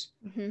services.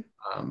 Mm-hmm.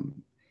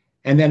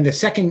 And then the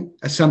second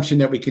assumption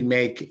that we can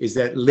make is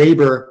that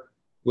labor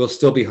will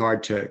still be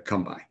hard to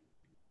come by.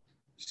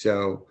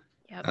 So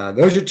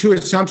those are two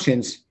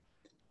assumptions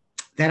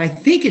that I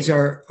think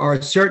are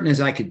as certain as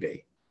I could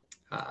be.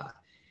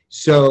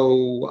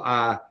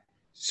 So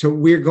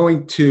we're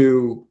going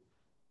to,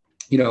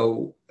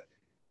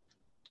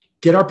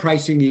 get our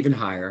pricing even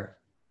higher,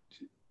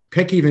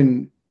 pick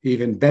even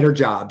better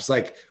jobs,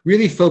 like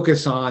really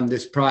focus on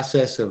this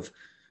process of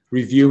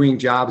reviewing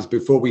jobs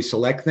before we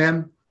select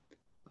them.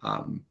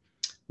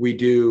 We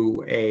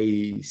do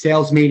a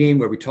sales meeting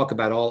where we talk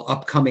about all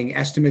upcoming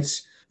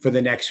estimates for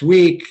the next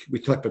week. We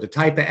talk about the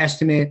type of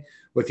estimate,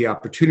 what the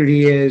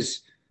opportunity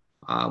is.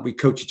 We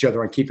coach each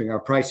other on keeping our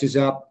prices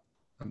up.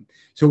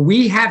 So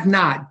we have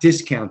not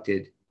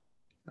discounted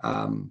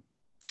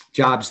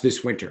jobs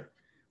this winter.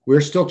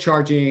 We're still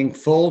charging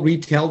full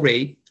retail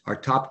rate, our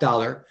top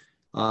dollar.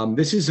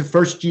 This is the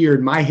first year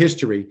in my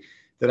history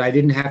that I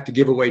didn't have to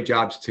give away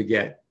jobs to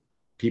get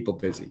people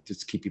busy,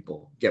 just to keep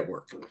people get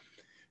work.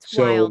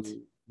 So wild.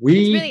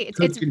 We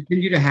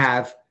continue to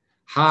have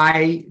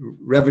high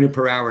revenue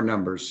per hour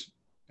numbers,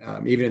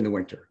 even in the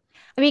winter.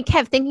 I mean,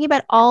 Kev, thinking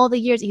about all the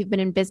years that you've been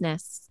in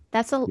business,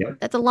 that's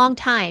a long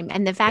time.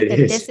 And the fact that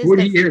this is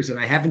 40 years and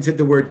I haven't said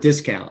the word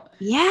discount.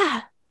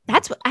 Yeah,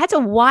 that's a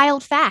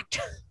wild fact.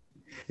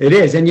 It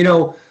is. And,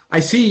 I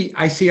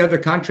see other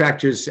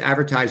contractors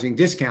advertising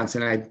discounts,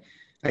 and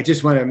I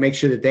just want to make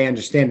sure that they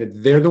understand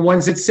that they're the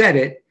ones that said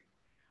it.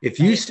 If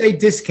you say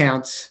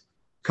discounts,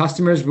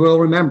 customers will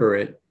remember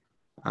it.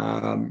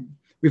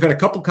 We've had a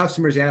couple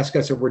customers ask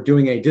us if we're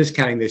doing any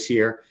discounting this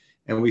year,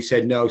 and we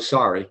said, no,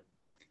 sorry.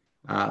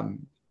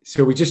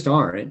 So we just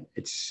aren't.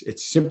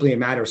 It's simply a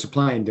matter of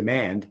supply and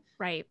demand.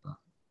 Right.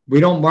 We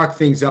don't mark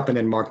things up and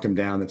then mark them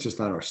down. That's just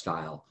not our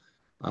style.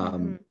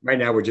 Right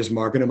now, we're just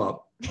marking them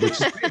up, which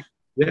is great.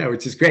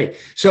 Which is great.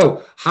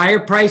 So higher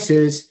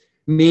prices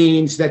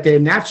means that they're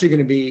naturally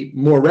going to be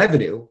more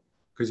revenue,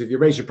 because if you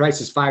raise your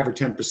prices 5 or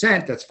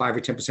 10%, that's 5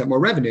 or 10% more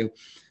revenue,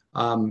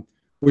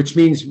 which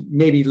means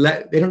maybe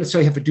they don't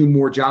necessarily have to do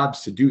more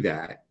jobs to do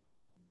that.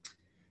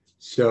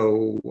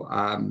 So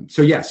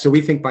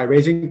we think by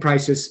raising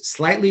prices,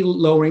 slightly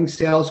lowering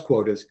sales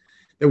quotas,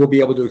 that we'll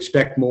be able to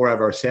expect more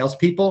of our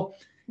salespeople.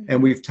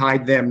 And we've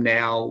tied them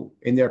now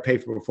in their pay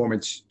for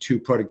performance to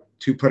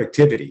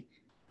productivity,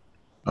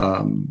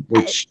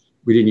 which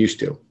we didn't used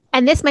to.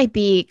 And this might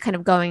be kind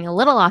of going a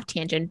little off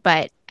tangent,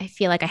 but I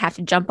feel like I have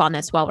to jump on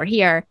this while we're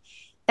here.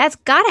 That's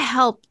got to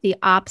help the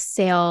ops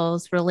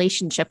sales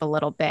relationship a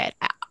little bit.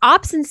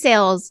 Ops and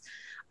sales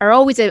are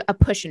always a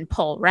push and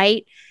pull,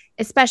 right?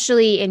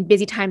 Especially in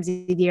busy times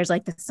of years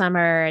like the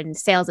summer, and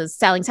sales is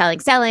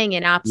selling,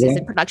 and ops is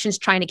in production's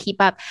trying to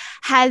keep up.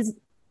 Has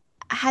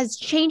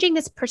changing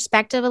this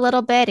perspective a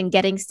little bit and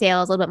getting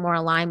sales a little bit more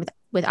aligned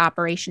with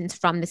operations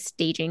from the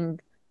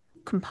staging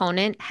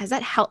component, has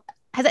that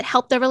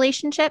helped the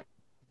relationship?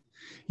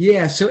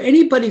 Yeah. So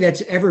anybody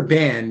that's ever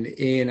been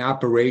in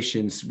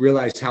operations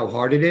realized how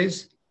hard it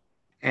is.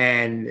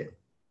 And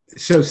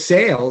so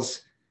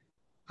sales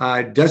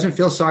doesn't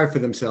feel sorry for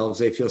themselves.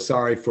 They feel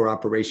sorry for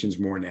operations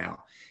more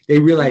now. They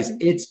realize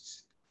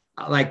it's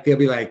like, they'll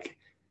be like,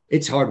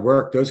 it's hard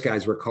work. Those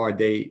guys work hard.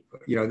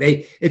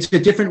 It's a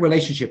different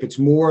relationship. It's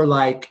more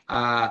like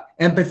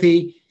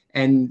empathy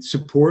and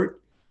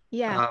support.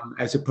 Yeah.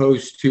 As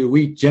opposed to,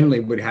 we generally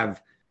would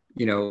have,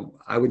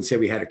 I wouldn't say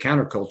we had a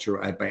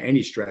counterculture by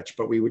any stretch,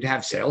 but we would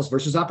have sales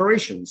versus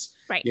operations.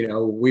 Right.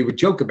 We would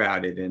joke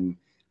about it. And,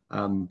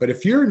 but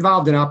if you're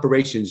involved in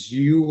operations,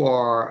 you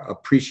are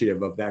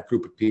appreciative of that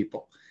group of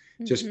people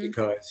just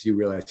because you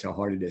realize how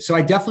hard it is. So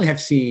I definitely have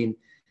seen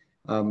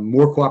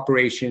more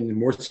cooperation,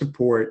 more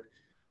support,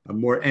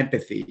 more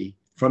empathy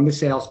from the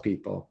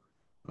salespeople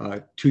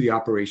to the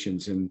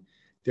operations, and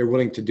they're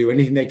willing to do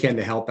anything they can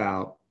to help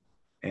out.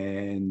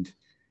 And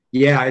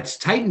yeah, it's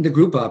tightened the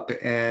group up,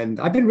 and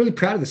I've been really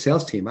proud of the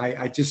sales team.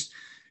 I just,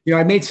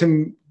 I made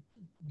some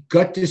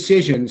gut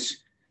decisions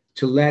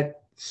to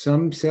let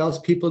some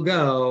salespeople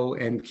go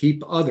and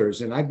keep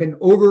others. And I've been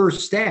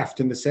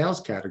overstaffed in the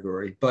sales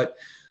category, but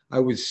I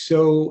was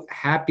so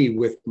happy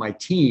with my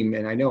team,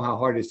 and I know how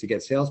hard it is to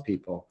get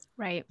salespeople,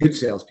 Right. good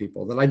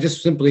salespeople, that I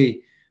just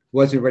simply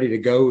wasn't ready to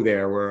go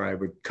there where I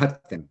would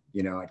cut them.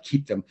 I'd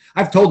keep them.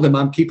 I've told them,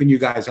 I'm keeping you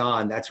guys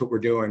on. That's what we're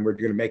doing. We're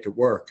going to make it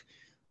work.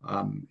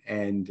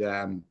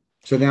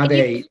 So now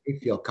they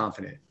feel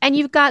confident. And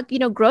you've got,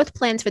 growth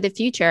plans for the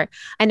future.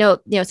 I know,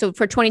 so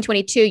for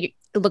 2022,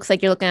 it looks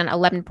like you're looking at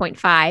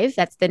 11.5.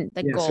 That's the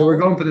goal. So we're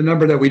going for the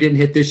number that we didn't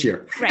hit this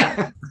year.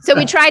 Right. So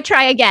we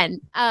try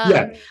again.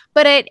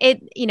 But it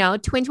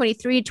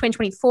 2023,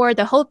 2024,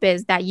 the hope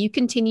is that you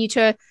continue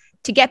to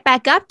get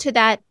back up to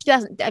that.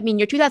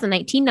 Your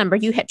 2019 number,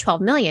 you hit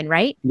 12 million,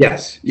 right?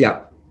 Yes.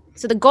 Yeah.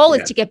 So the goal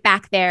is to get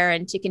back there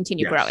and to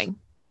continue growing.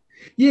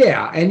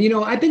 Yeah. And,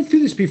 I've been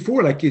through this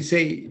before, like you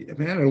say, I've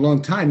had it a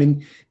long time.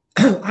 And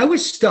I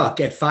was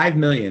stuck at 5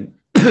 million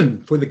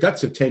for the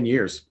guts of 10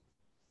 years.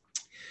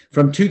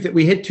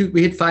 We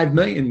hit 5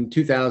 million in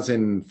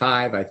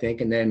 2005, I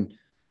think. And then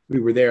we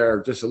were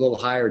there just a little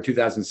higher in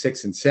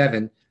 2006 and 7.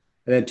 And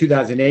then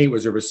 2008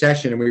 was a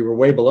recession and we were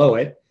way below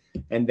it.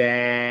 And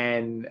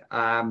then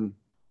a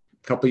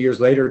couple of years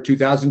later,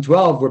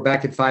 2012, we're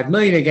back at 5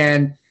 million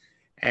again.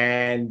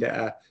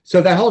 And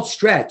so that whole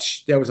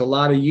stretch, there was a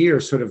lot of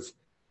years sort of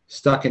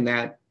stuck in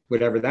that,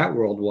 whatever that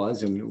world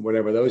was and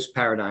whatever those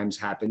paradigms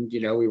happened,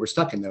 we were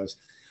stuck in those.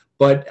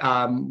 But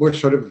we're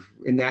sort of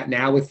in that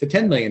now with the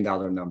 $10 million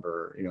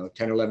number, $10 or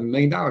 $11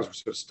 million. We're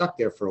sort of stuck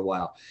there for a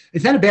while.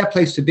 It's not a bad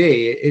place to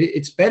be.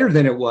 It's better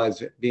than it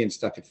was being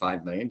stuck at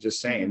 5 million, just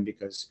saying,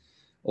 because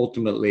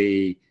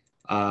ultimately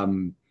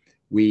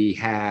we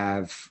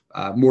have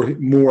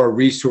more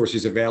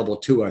resources available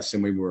to us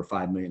than we were a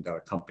 $5 million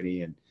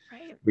company. And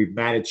we've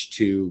managed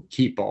to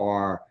keep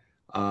our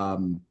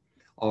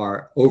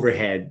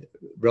overhead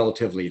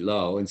relatively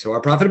low. And so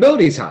our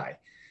profitability is high.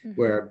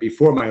 Where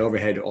before my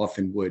overhead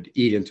often would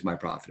eat into my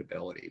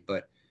profitability.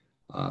 But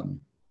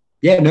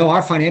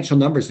our financial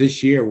numbers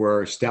this year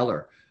were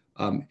stellar.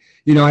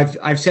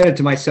 I've said it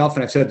to myself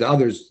and I've said it to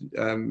others,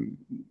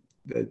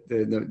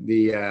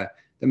 the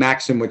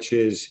maxim, which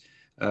is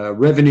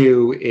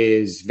revenue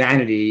is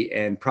vanity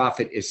and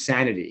profit is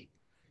sanity,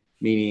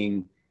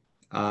 meaning,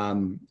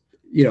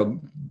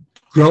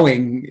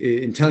 growing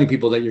and telling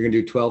people that you're going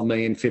to do 12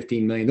 million,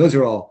 15 million. Those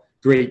are all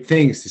great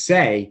things to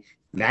say,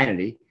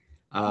 vanity.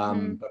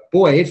 But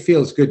boy, it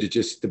feels good to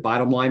just, the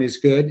bottom line is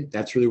good.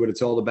 That's really what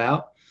it's all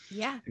about.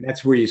 Yeah. And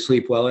that's where you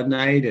sleep well at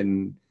night,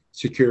 and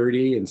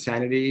security and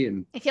sanity.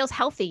 And it feels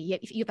healthy.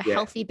 You have a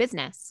healthy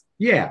business.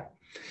 Yeah.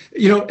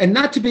 And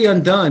not to be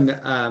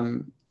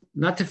undone,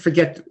 not to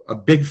forget a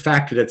big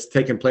factor that's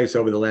taken place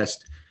over the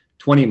last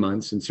 20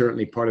 months. And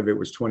certainly part of it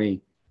was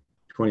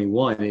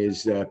 2021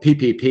 is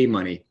PPP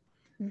money.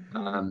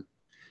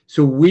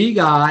 So we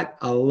got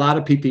a lot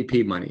of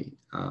PPP money.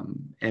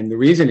 And the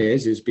reason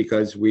is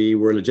because we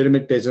were a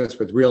legitimate business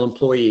with real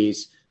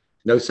employees,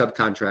 no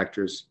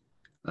subcontractors,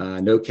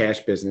 no cash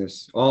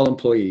business, all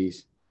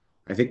employees.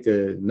 I think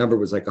the number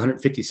was like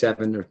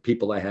 157 of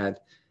people I had.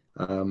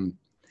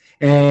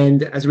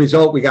 And as a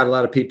result, we got a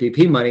lot of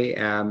PPP money,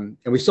 and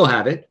we still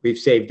have it. We've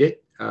saved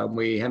it.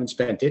 We haven't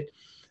spent it.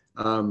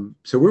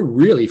 So we're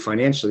really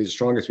financially the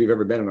strongest we've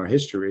ever been in our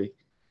history.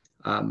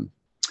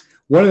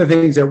 One of the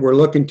things that we're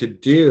looking to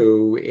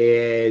do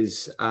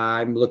is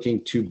I'm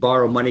looking to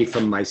borrow money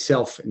from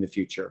myself in the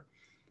future,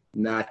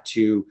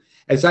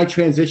 as I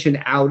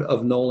transition out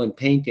of Nolan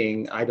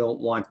Painting, I don't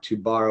want to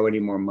borrow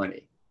any more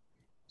money.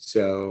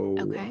 So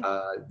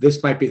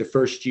this might be the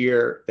first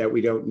year that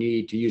we don't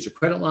need to use a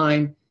credit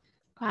line.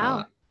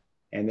 Wow.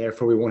 And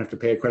therefore we won't have to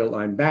pay a credit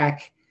line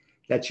back.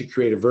 That should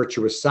create a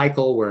virtuous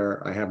cycle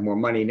where I have more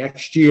money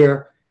next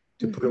year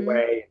to put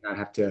away and not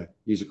have to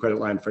use a credit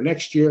line for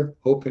next year,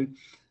 hoping.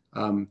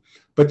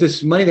 But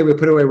this money that we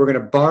put away, we're going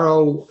to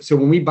borrow. So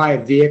when we buy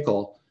a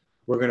vehicle,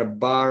 we're going to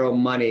borrow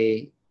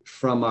money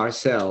from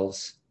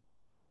ourselves,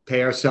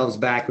 pay ourselves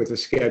back with a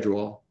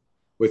schedule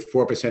with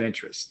 4%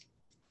 interest.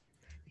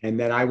 And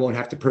then I won't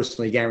have to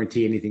personally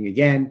guarantee anything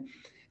again.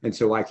 And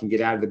so I can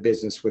get out of the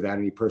business without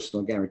any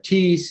personal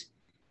guarantees.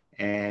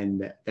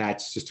 And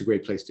that's just a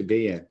great place to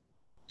be in.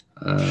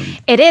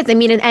 It is. I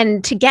mean,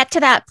 and to get to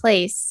that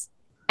place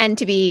and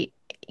to be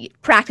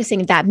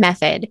practicing that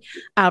method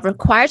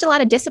requires a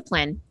lot of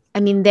discipline. I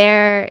mean,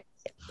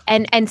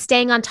 and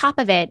staying on top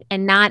of it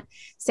and not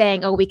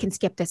saying, oh, we can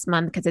skip this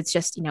month because it's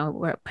just,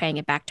 we're paying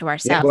it back to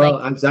ourselves. Yeah, well,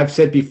 as I've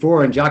said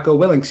before, and Jocko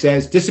Willink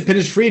says, discipline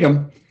is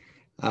freedom.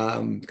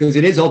 Because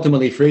it is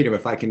ultimately freedom.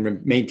 If I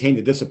can maintain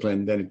the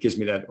discipline, then it gives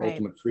me that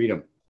ultimate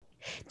freedom.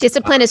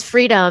 Discipline is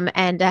freedom,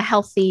 and a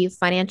healthy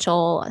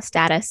financial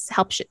status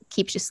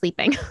keeps you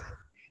sleeping.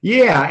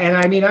 Yeah. And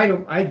I mean,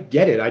 I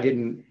get it. I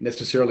didn't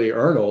necessarily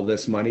earn all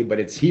this money, but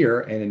it's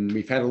here. And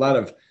we've had a lot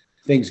of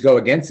things go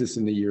against us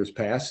in the years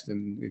past.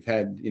 And we've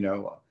had,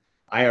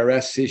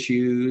 IRS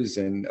issues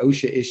and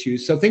OSHA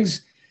issues. So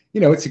things,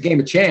 it's a game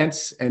of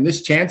chance. And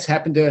this chance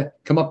happened to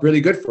come up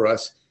really good for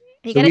us.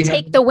 You got to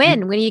take the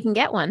win when you can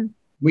get one.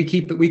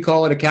 We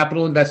call it a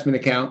capital investment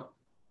account.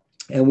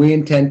 and we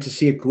intend to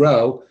see it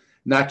grow,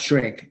 not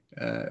shrink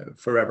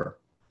forever.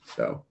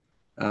 So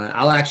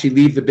I'll actually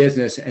leave the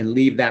business and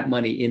leave that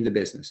money in the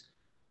business.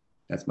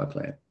 That's my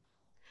plan.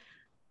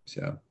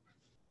 So.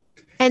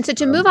 And so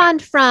to move on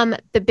from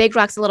the big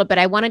rocks a little bit,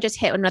 I want to just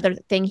hit another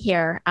thing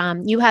here.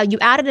 You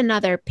added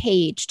another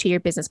page to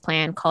your business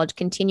plan called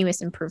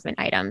continuous improvement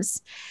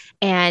items.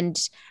 And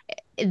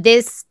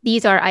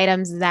these are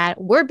items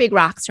that were big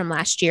rocks from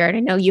last year. And I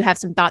know you have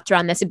some thoughts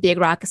around this. A big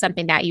rock is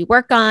something that you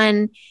work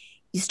on,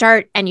 you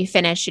start and you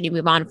finish and you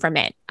move on from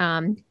it.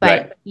 But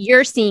right.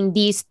 You're seeing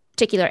these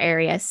particular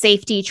areas,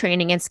 safety,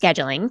 training, and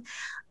scheduling.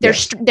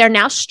 They're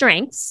now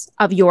strengths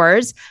of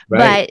yours,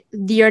 right.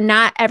 But they're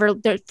not ever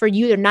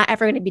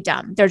going to be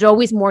done. There's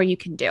always more you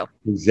can do.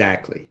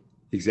 Exactly.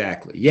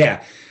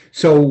 Yeah.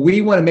 So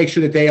we want to make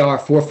sure that they are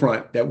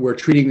forefront, that we're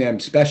treating them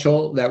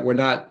special, that we're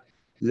not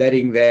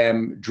letting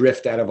them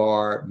drift out of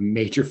our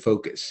major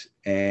focus.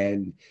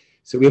 And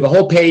so we have a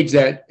whole page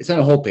it's not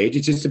a whole page,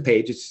 it's just a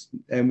page.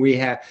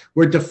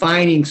 We're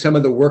defining some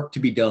of the work to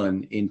be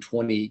done in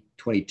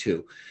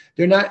 2022.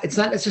 It's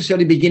not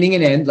necessarily beginning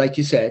and end, like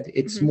you said.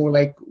 It's more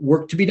like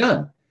work to be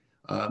done.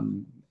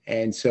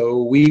 And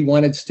so we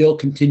want to still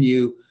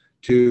continue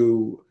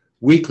to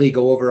weekly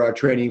go over our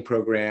training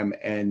program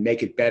and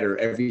make it better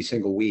every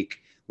single week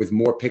with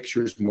more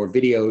pictures, more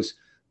videos,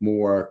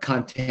 more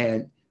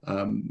content,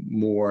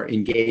 more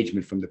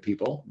engagement from the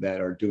people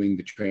that are doing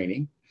the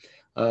training.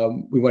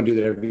 We want to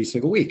do that every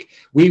single week.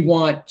 We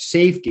want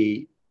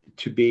safety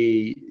to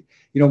be,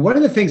 one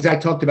of the things I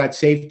talked about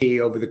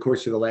safety over the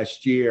course of the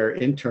last year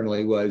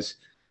internally was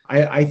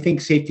I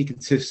think safety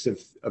consists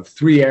of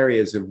three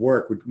areas of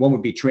work. One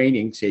would be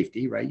training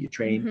safety, right? You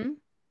train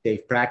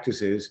safe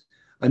practices.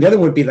 Another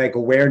would be like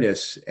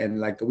awareness,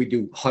 and like we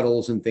do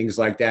huddles and things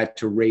like that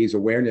to raise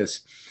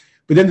awareness.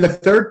 But then the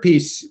third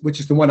piece, which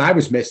is the one I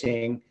was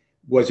missing,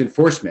 was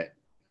enforcement.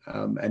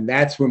 And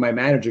that's where my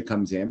manager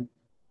comes in.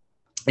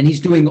 And he's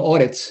doing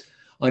audits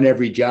on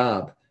every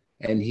job.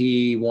 And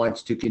he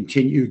wants to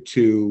continue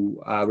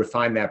to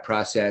refine that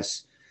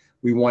process.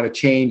 We want to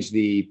change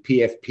the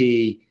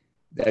PFP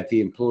that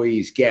the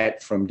employees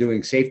get from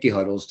doing safety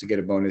huddles to get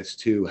a bonus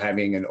to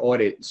having an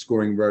audit,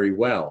 scoring very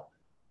well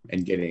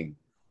and getting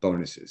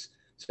bonuses.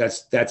 So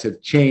that's a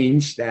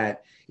change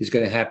that is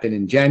going to happen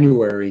in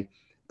January,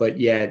 but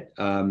yet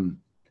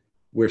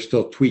we're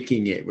still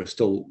tweaking it.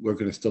 We're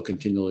going to still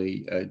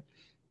continually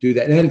do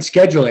that. And then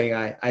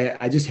scheduling,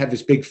 I just have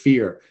this big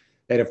fear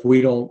that if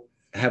we don't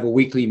have a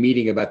weekly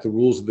meeting about the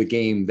rules of the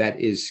game that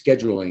is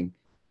scheduling,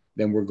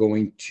 then we're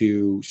going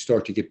to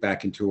start to get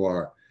back into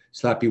our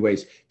sloppy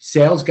ways.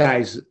 Sales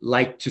guys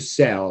like to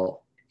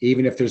sell,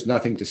 even if there's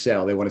nothing to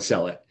sell, they want to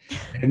sell it.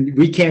 And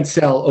we can't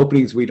sell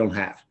openings we don't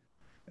have.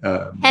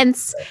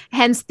 Hence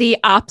the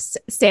ops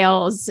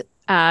sales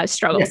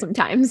struggle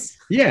sometimes.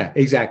 Yeah,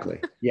 exactly.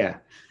 Yeah.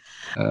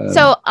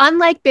 So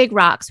unlike big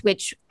rocks,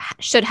 which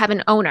should have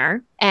an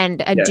owner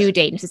and a due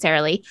date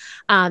necessarily,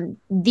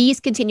 these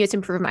continuous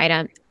improvement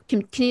items,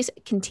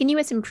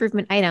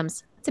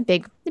 it's a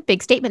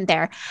big statement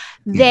there.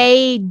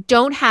 They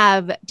don't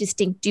have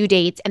distinct due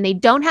dates and they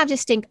don't have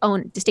distinct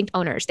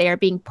owners. They are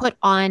being put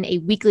on a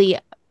weekly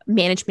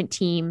management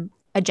team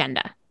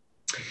agenda.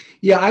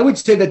 Yeah, I would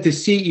say that the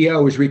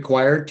CEO is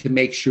required to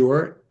make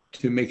sure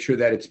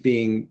that it's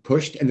being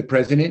pushed, and the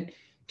president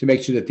to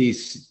make sure that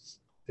these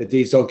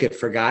don't get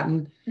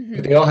forgotten.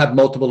 But they all have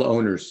multiple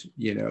owners.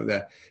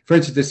 For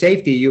instance, the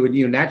safety,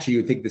 naturally you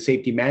would think the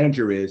safety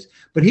manager is,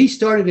 but he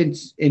started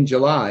in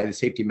July, the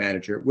safety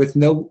manager, with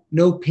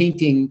no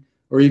painting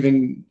or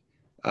even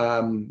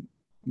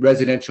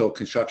residential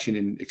construction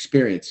and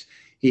experience.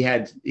 He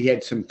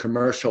had some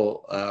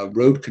commercial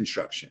road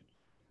construction,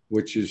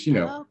 which is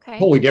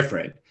wholly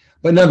different.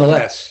 But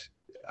nonetheless,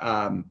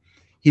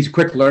 he's a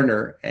quick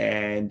learner,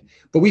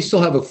 but we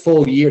still have a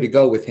full year to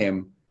go with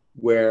him,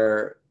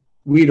 where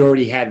we'd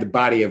already had the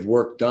body of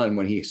work done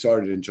when he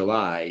started in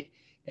July,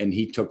 and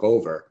he took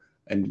over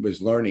and was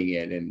learning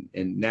it,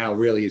 and now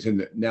really is in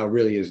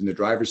the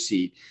driver's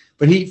seat.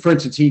 But for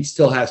instance, he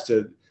still has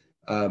to,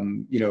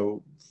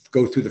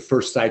 go through the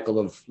first cycle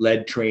of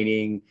lead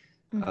training,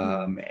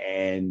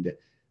 and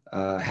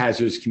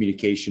hazardous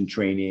communication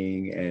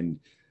training, and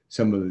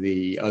some of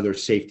the other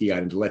safety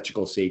items,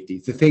 electrical safety,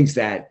 the things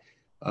that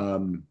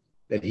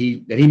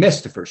he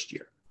missed the first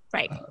year.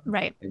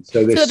 Right. And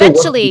so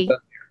eventually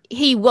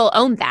he will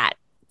own that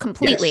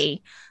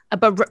completely.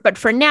 Yes. But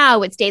for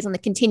now, it stays on the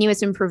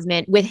continuous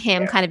improvement with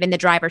him kind of in the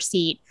driver's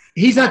seat.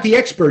 He's not the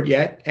expert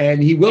yet,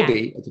 and he will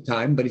be at the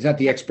time, but he's not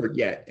the expert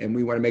yet. And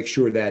we want to make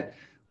sure that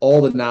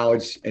all the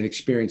knowledge and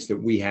experience that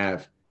we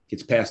have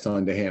gets passed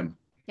on to him.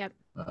 Yep.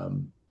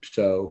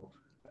 So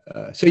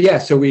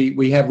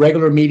we have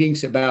regular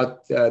meetings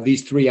about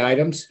these three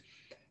items.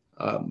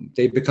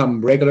 They've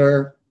become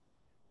regular,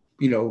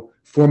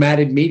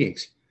 formatted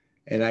meetings.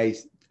 And I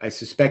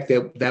suspect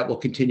that will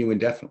continue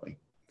indefinitely.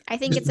 I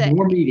think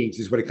more meetings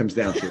is what it comes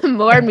down to.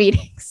 More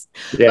meetings.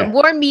 Yeah. But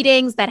more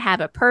meetings that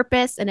have a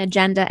purpose, an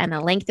agenda, and a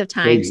length of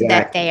time so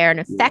that they are an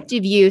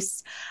effective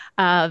use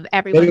of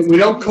everyone's We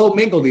don't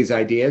commingle these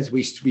ideas.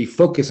 We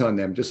focus on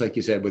them, just like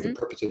you said, with the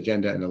purpose,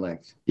 agenda, and the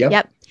length.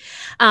 Yep.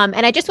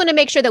 And I just want to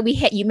make sure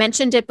that you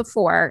mentioned it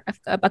before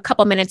a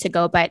couple minutes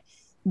ago, but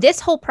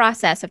this whole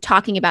process of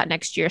talking about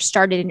next year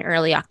started in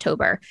early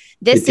October.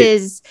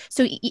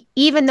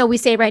 Even though we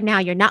say right now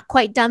you're not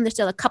quite done, there's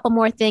still a couple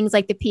more things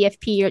like the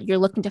PFP you're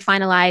looking to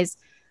finalize.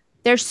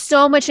 There's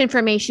so much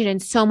information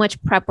and so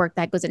much prep work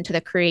that goes into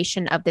the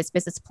creation of this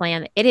business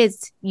plan. It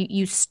is,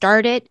 you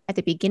start it at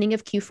the beginning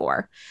of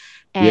Q4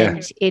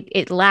 and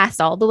it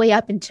lasts all the way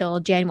up until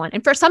Jan 1.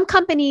 And for some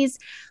companies,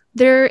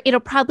 it'll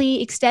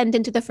probably extend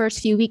into the first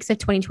few weeks of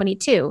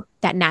 2022.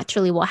 That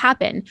naturally will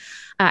happen.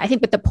 I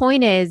think, but the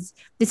point is,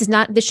 this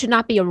should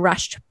not be a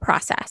rushed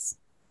process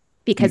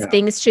because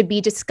things should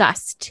be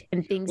discussed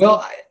and things.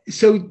 Well,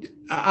 so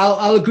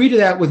I'll agree to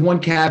that with one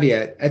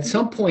caveat. At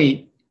some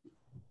point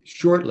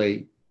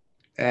shortly,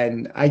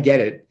 and I get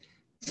it,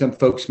 some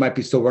folks might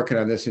be still working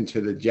on this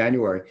into the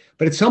January,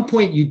 but at some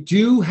point you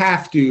do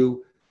have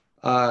to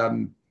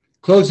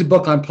close the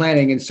book on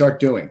planning and start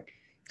doing.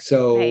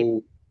 So.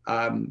 Right.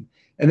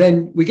 And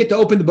then we get to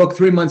open the book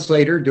 3 months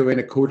later, doing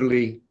a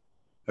quarterly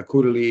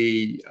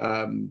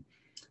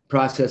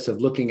process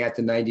of looking at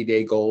the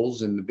 90-day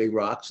goals and the big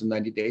rocks in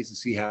 90 days and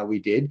see how we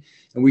did.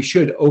 And we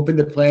should open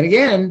the plan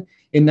again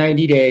in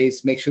 90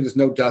 days, make sure there's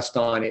no dust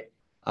on it,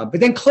 but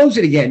then close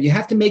it again. You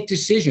have to make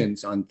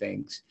decisions on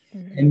things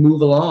and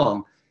move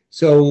along.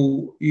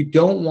 So you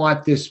don't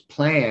want this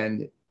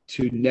plan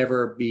to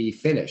never be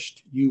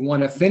finished. You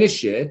want to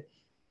finish it.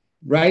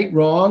 Right,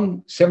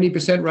 wrong,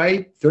 70%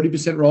 right,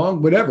 30%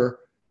 wrong,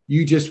 whatever.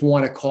 You just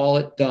want to call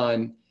it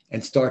done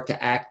and start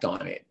to act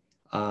on it,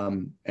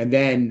 and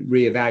then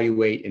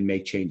reevaluate and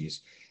make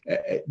changes.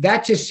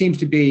 That just seems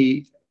to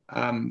be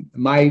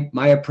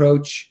my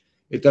approach.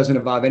 It doesn't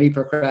involve any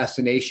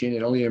procrastination.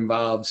 It only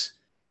involves,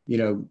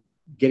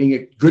 getting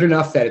it good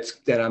enough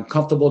that I'm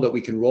comfortable that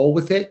we can roll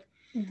with it,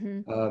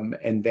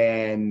 and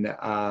then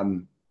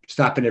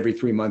stopping every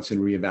 3 months and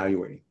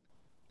reevaluating.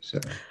 So.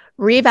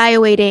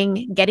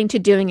 Reevaluating, getting to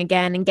doing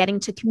again, and getting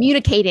to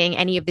communicating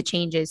any of the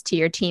changes to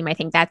your team. I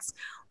think that's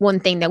one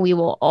thing that we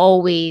will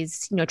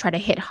always, try to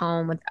hit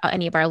home with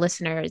any of our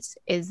listeners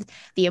is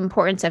the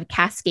importance of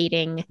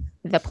cascading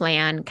the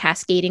plan,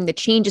 cascading the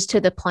changes to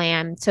the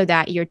plan so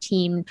that your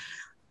team,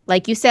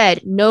 like you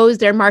said, knows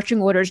their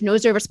marching orders,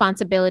 knows their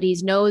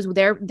responsibilities, knows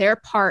their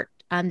part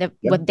and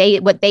what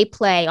they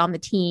play on the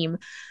team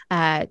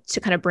to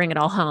kind of bring it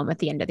all home at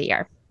the end of the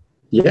year.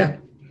 Yeah.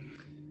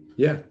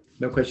 Yeah.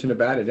 No question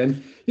about it.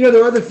 And,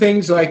 there are other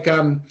things like,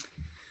 I'm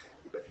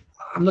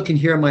looking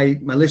here on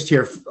my list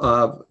here,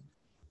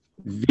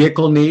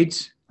 vehicle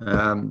needs.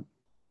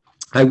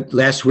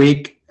 Last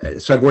week,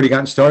 so I've already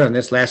gotten started on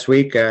this. Last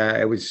week,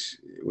 I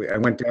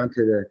went down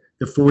to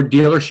the Ford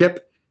dealership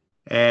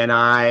and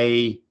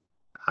I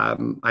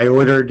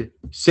ordered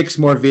 6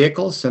 more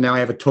vehicles. So now I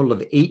have a total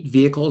of 8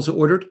 vehicles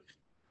ordered.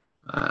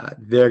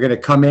 They're going to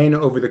come in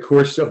over the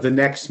course of the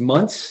next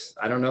months.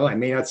 I don't know. I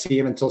may not see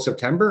them until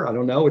September. I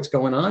don't know what's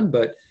going on,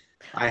 but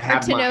I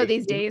have to know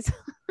these days.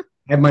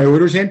 Have my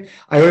orders in.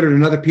 I ordered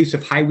another piece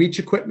of high reach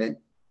equipment,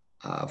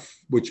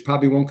 which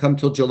probably won't come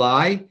till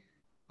July.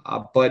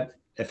 But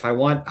if I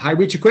want high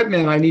reach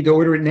equipment, I need to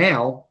order it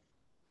now.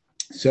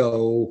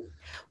 So,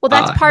 well,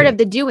 that's part of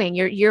the doing.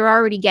 You're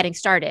already getting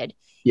started.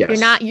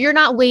 Yes. You're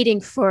not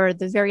waiting for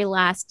the very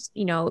last,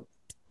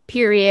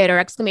 period or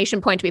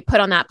exclamation point to be put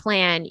on that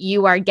plan.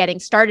 You are getting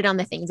started on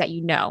the things that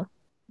you know.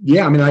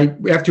 Yeah, I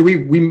mean, after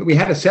we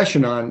had a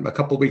session on a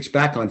couple of weeks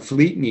back on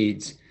fleet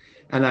needs,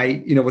 and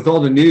with all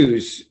the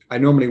news, I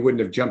normally wouldn't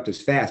have jumped as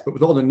fast, but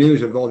with all the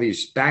news of all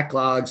these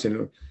backlogs,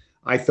 and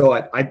I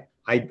thought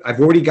I've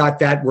already got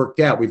that worked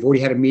out. We've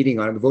already had a meeting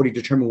on it. We've already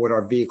determined what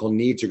our vehicle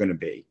needs are going to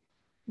be.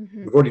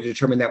 We've already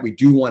determined that we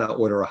do want to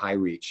order a high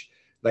reach.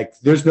 Like,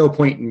 there's no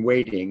point in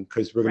waiting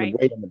because we're going to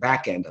wait on the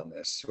back end on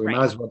this. So we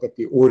might as well get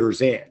the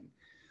orders in.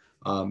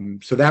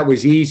 So that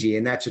was easy,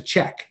 and that's a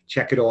check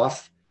it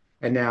off.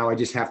 And now I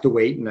just have to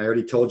wait. And I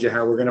already told you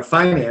how we're going to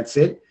finance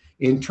it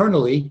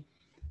internally,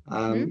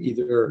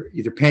 either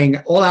paying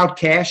all out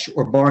cash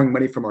or borrowing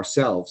money from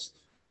ourselves,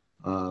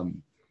 because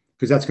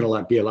that's going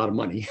to be a lot of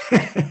money.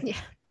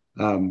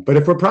 But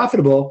if we're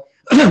profitable,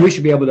 we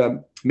should be able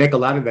to make a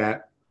lot of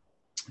that.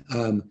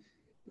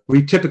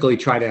 We typically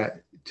try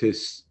to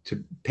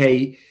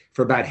pay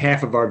for about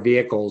half of our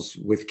vehicles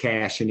with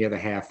cash and the other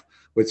half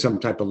with some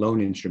type of loan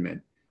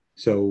instrument.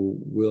 So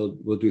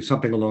we'll do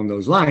something along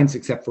those lines,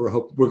 except for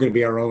we're going to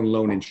be our own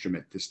loan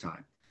instrument this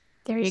time.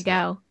 There you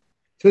go.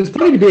 So there's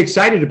plenty to be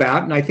excited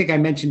about. And I think I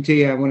mentioned to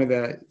you one of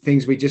the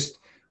things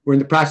we're in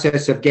the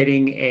process of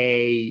getting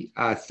a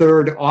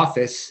third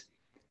office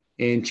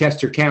in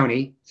Chester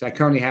County. So I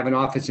currently have an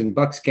office in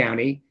Bucks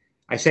County.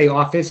 I say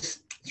office,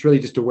 it's really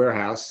just a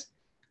warehouse.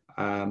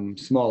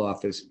 Small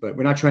office, but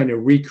we're not trying to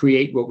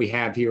recreate what we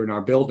have here in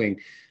our building,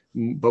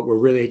 but we're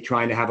really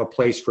trying to have a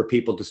place for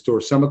people to store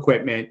some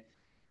equipment,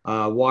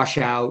 wash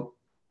out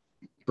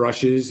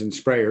brushes and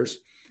sprayers,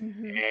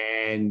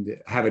 and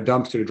have a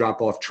dumpster to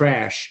drop off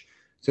trash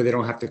so they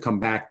don't have to come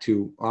back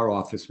to our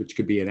office, which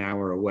could be an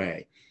hour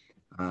away.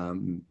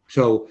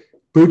 So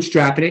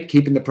bootstrapping it,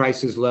 keeping the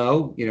prices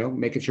low,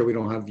 making sure we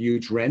don't have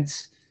huge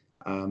rents,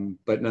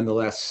 but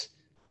nonetheless,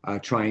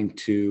 trying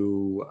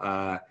to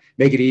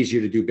make it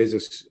easier to do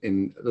business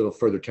in a little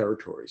further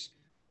territories.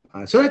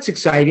 So that's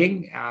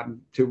exciting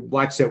to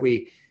watch that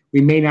we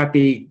may not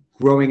be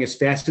growing as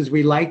fast as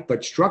we like,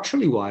 but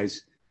structurally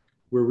wise,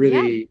 we're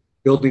really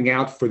building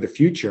out for the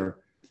future.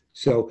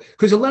 So,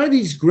 because a lot of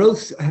these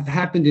growths have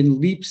happened in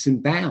leaps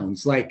and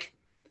bounds, like,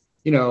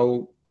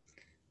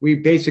 we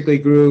basically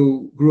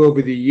grew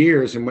over the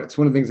years. And it's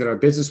one of the things that our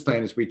business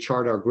plan is we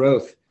chart our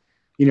growth.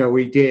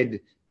 I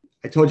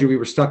told you we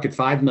were stuck at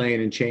 5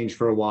 million and change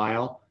for a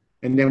while.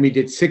 And then we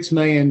did 6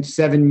 million,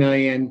 7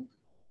 million,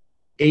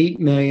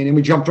 8 million, and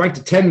we jumped right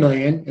to 10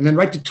 million and then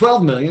right to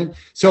 12 million.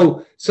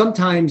 So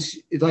sometimes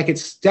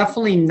it's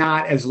definitely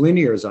not as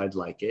linear as I'd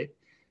like it,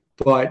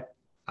 but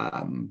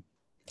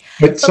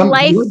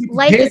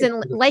life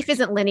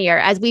isn't linear,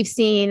 as we've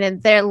seen,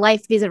 and their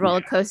life is a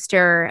roller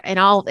coaster in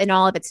all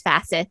of its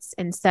facets.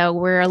 And so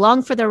we're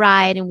along for the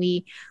ride, and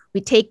we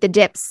take the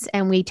dips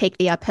and we take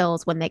the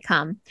uphills when they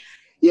come.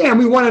 Yeah, and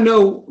we want to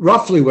know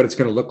roughly what it's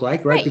going to look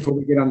like, right? Before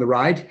we get on the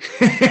ride.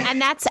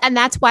 and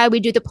that's why we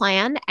do the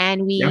plan,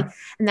 and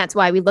that's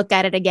why we look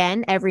at it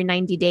again every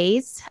 90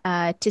 days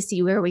to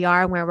see where we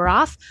are and where we're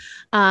off.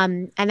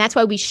 And that's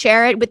why we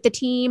share it with the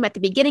team at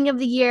the beginning of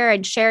the year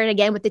and share it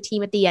again with the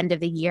team at the end of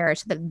the year,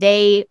 so that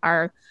they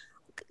are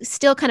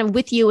still kind of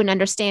with you and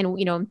understand,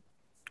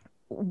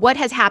 what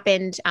has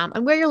happened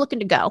and where you're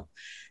looking to go.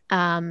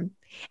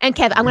 And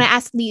Kev, I'm going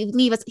to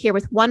leave us here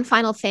with one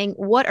final thing.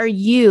 What are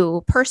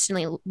you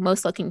personally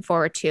most looking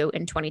forward to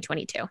in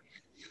 2022?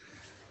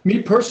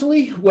 Me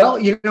personally? Well,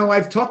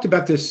 I've talked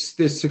about this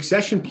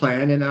succession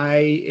plan, and I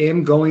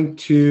am going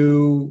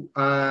to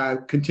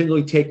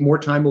continually take more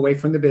time away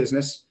from the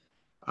business,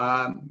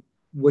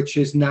 which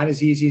is not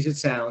as easy as it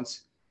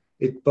sounds.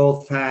 It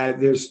both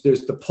there's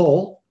the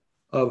pull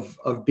of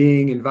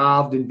being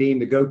involved and being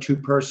the go-to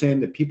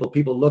person that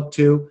people look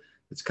to.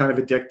 It's kind of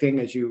addicting,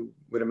 as you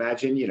would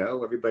imagine.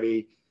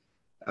 Everybody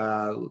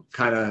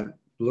kind of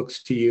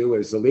looks to you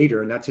as the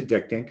leader, and that's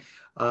addicting.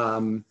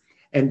 And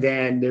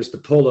then there's the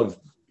pull of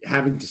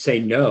having to say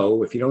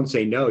no. If you don't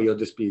say no, you'll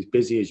just be as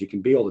busy as you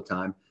can be all the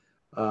time.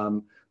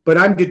 But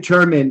I'm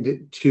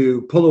determined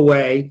to pull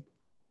away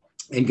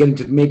and get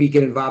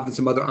involved in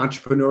some other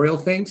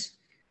entrepreneurial things.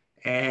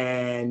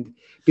 And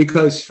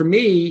because for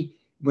me,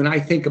 when I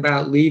think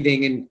about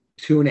leaving in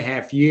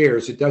 2.5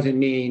 years, it doesn't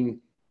mean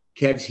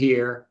Kev's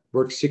here,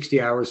 works 60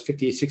 hours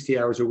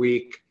a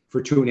week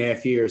for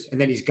 2.5 years,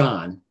 and then he's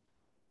gone.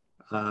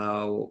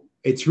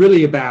 It's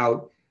really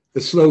about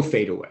the slow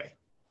fade away,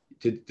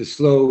 the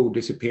slow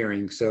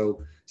disappearing.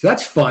 So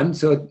that's fun.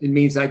 So it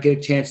means I get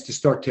a chance to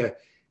start to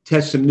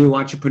test some new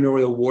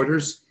entrepreneurial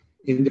waters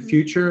in the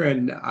future.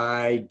 And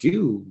I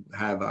do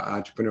have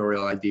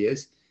entrepreneurial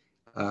ideas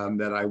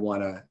that I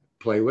want to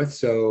play with.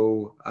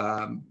 So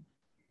I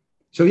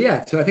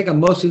think I'm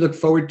mostly looking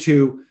forward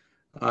to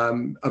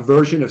a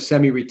version of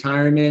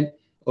semi-retirement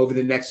over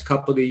the next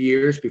couple of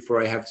years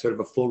before I have sort of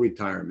a full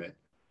retirement.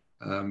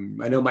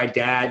 I know my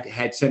dad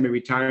had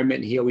semi-retirement,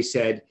 and he always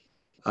said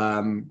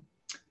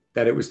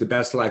that it was the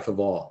best life of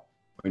all,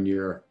 when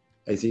you're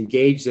as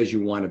engaged as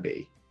you want to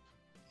be,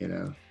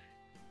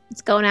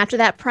 It's going after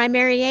that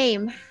primary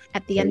aim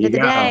at the end of the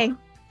day.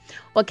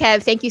 Well,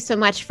 Kev, thank you so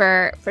much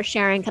for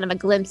sharing kind of a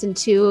glimpse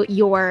into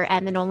your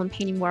and the Nolan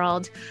painting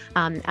world.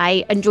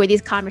 I enjoy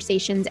these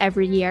conversations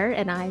every year,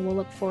 and I will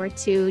look forward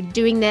to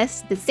doing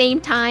this the same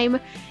time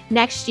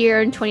next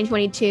year in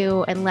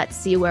 2022, and let's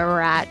see where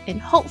we're at.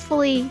 And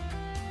hopefully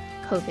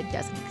COVID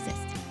doesn't exist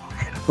anymore.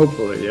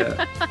 Hopefully,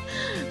 yeah.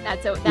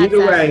 Either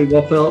way,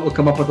 we'll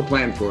come up with a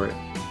plan for it.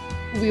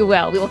 We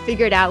will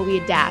figure it out. We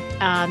adapt.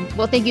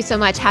 Well, thank you so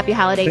much. Happy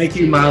holidays. Thank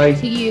you, Molly.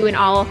 To you and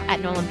all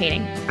at Nolan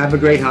Painting. Have a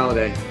great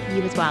holiday.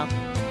 You as well.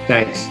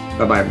 Thanks.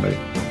 Bye-bye, everybody.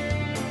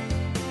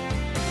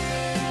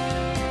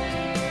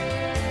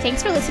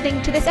 Thanks for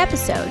listening to this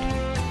episode.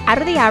 Out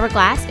of the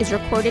Hourglass is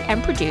recorded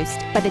and produced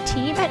by the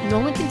team at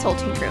Nolan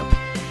Consulting Group,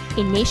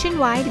 a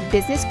nationwide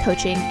business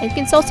coaching and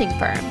consulting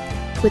firm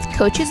with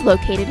coaches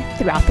located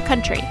throughout the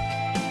country.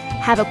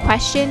 Have a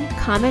question,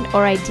 comment,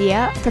 or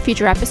idea for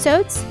future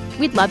episodes?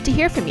 We'd love to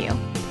hear from you.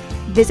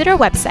 Visit our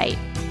website,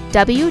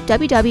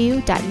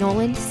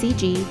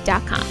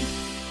 www.nolancg.com.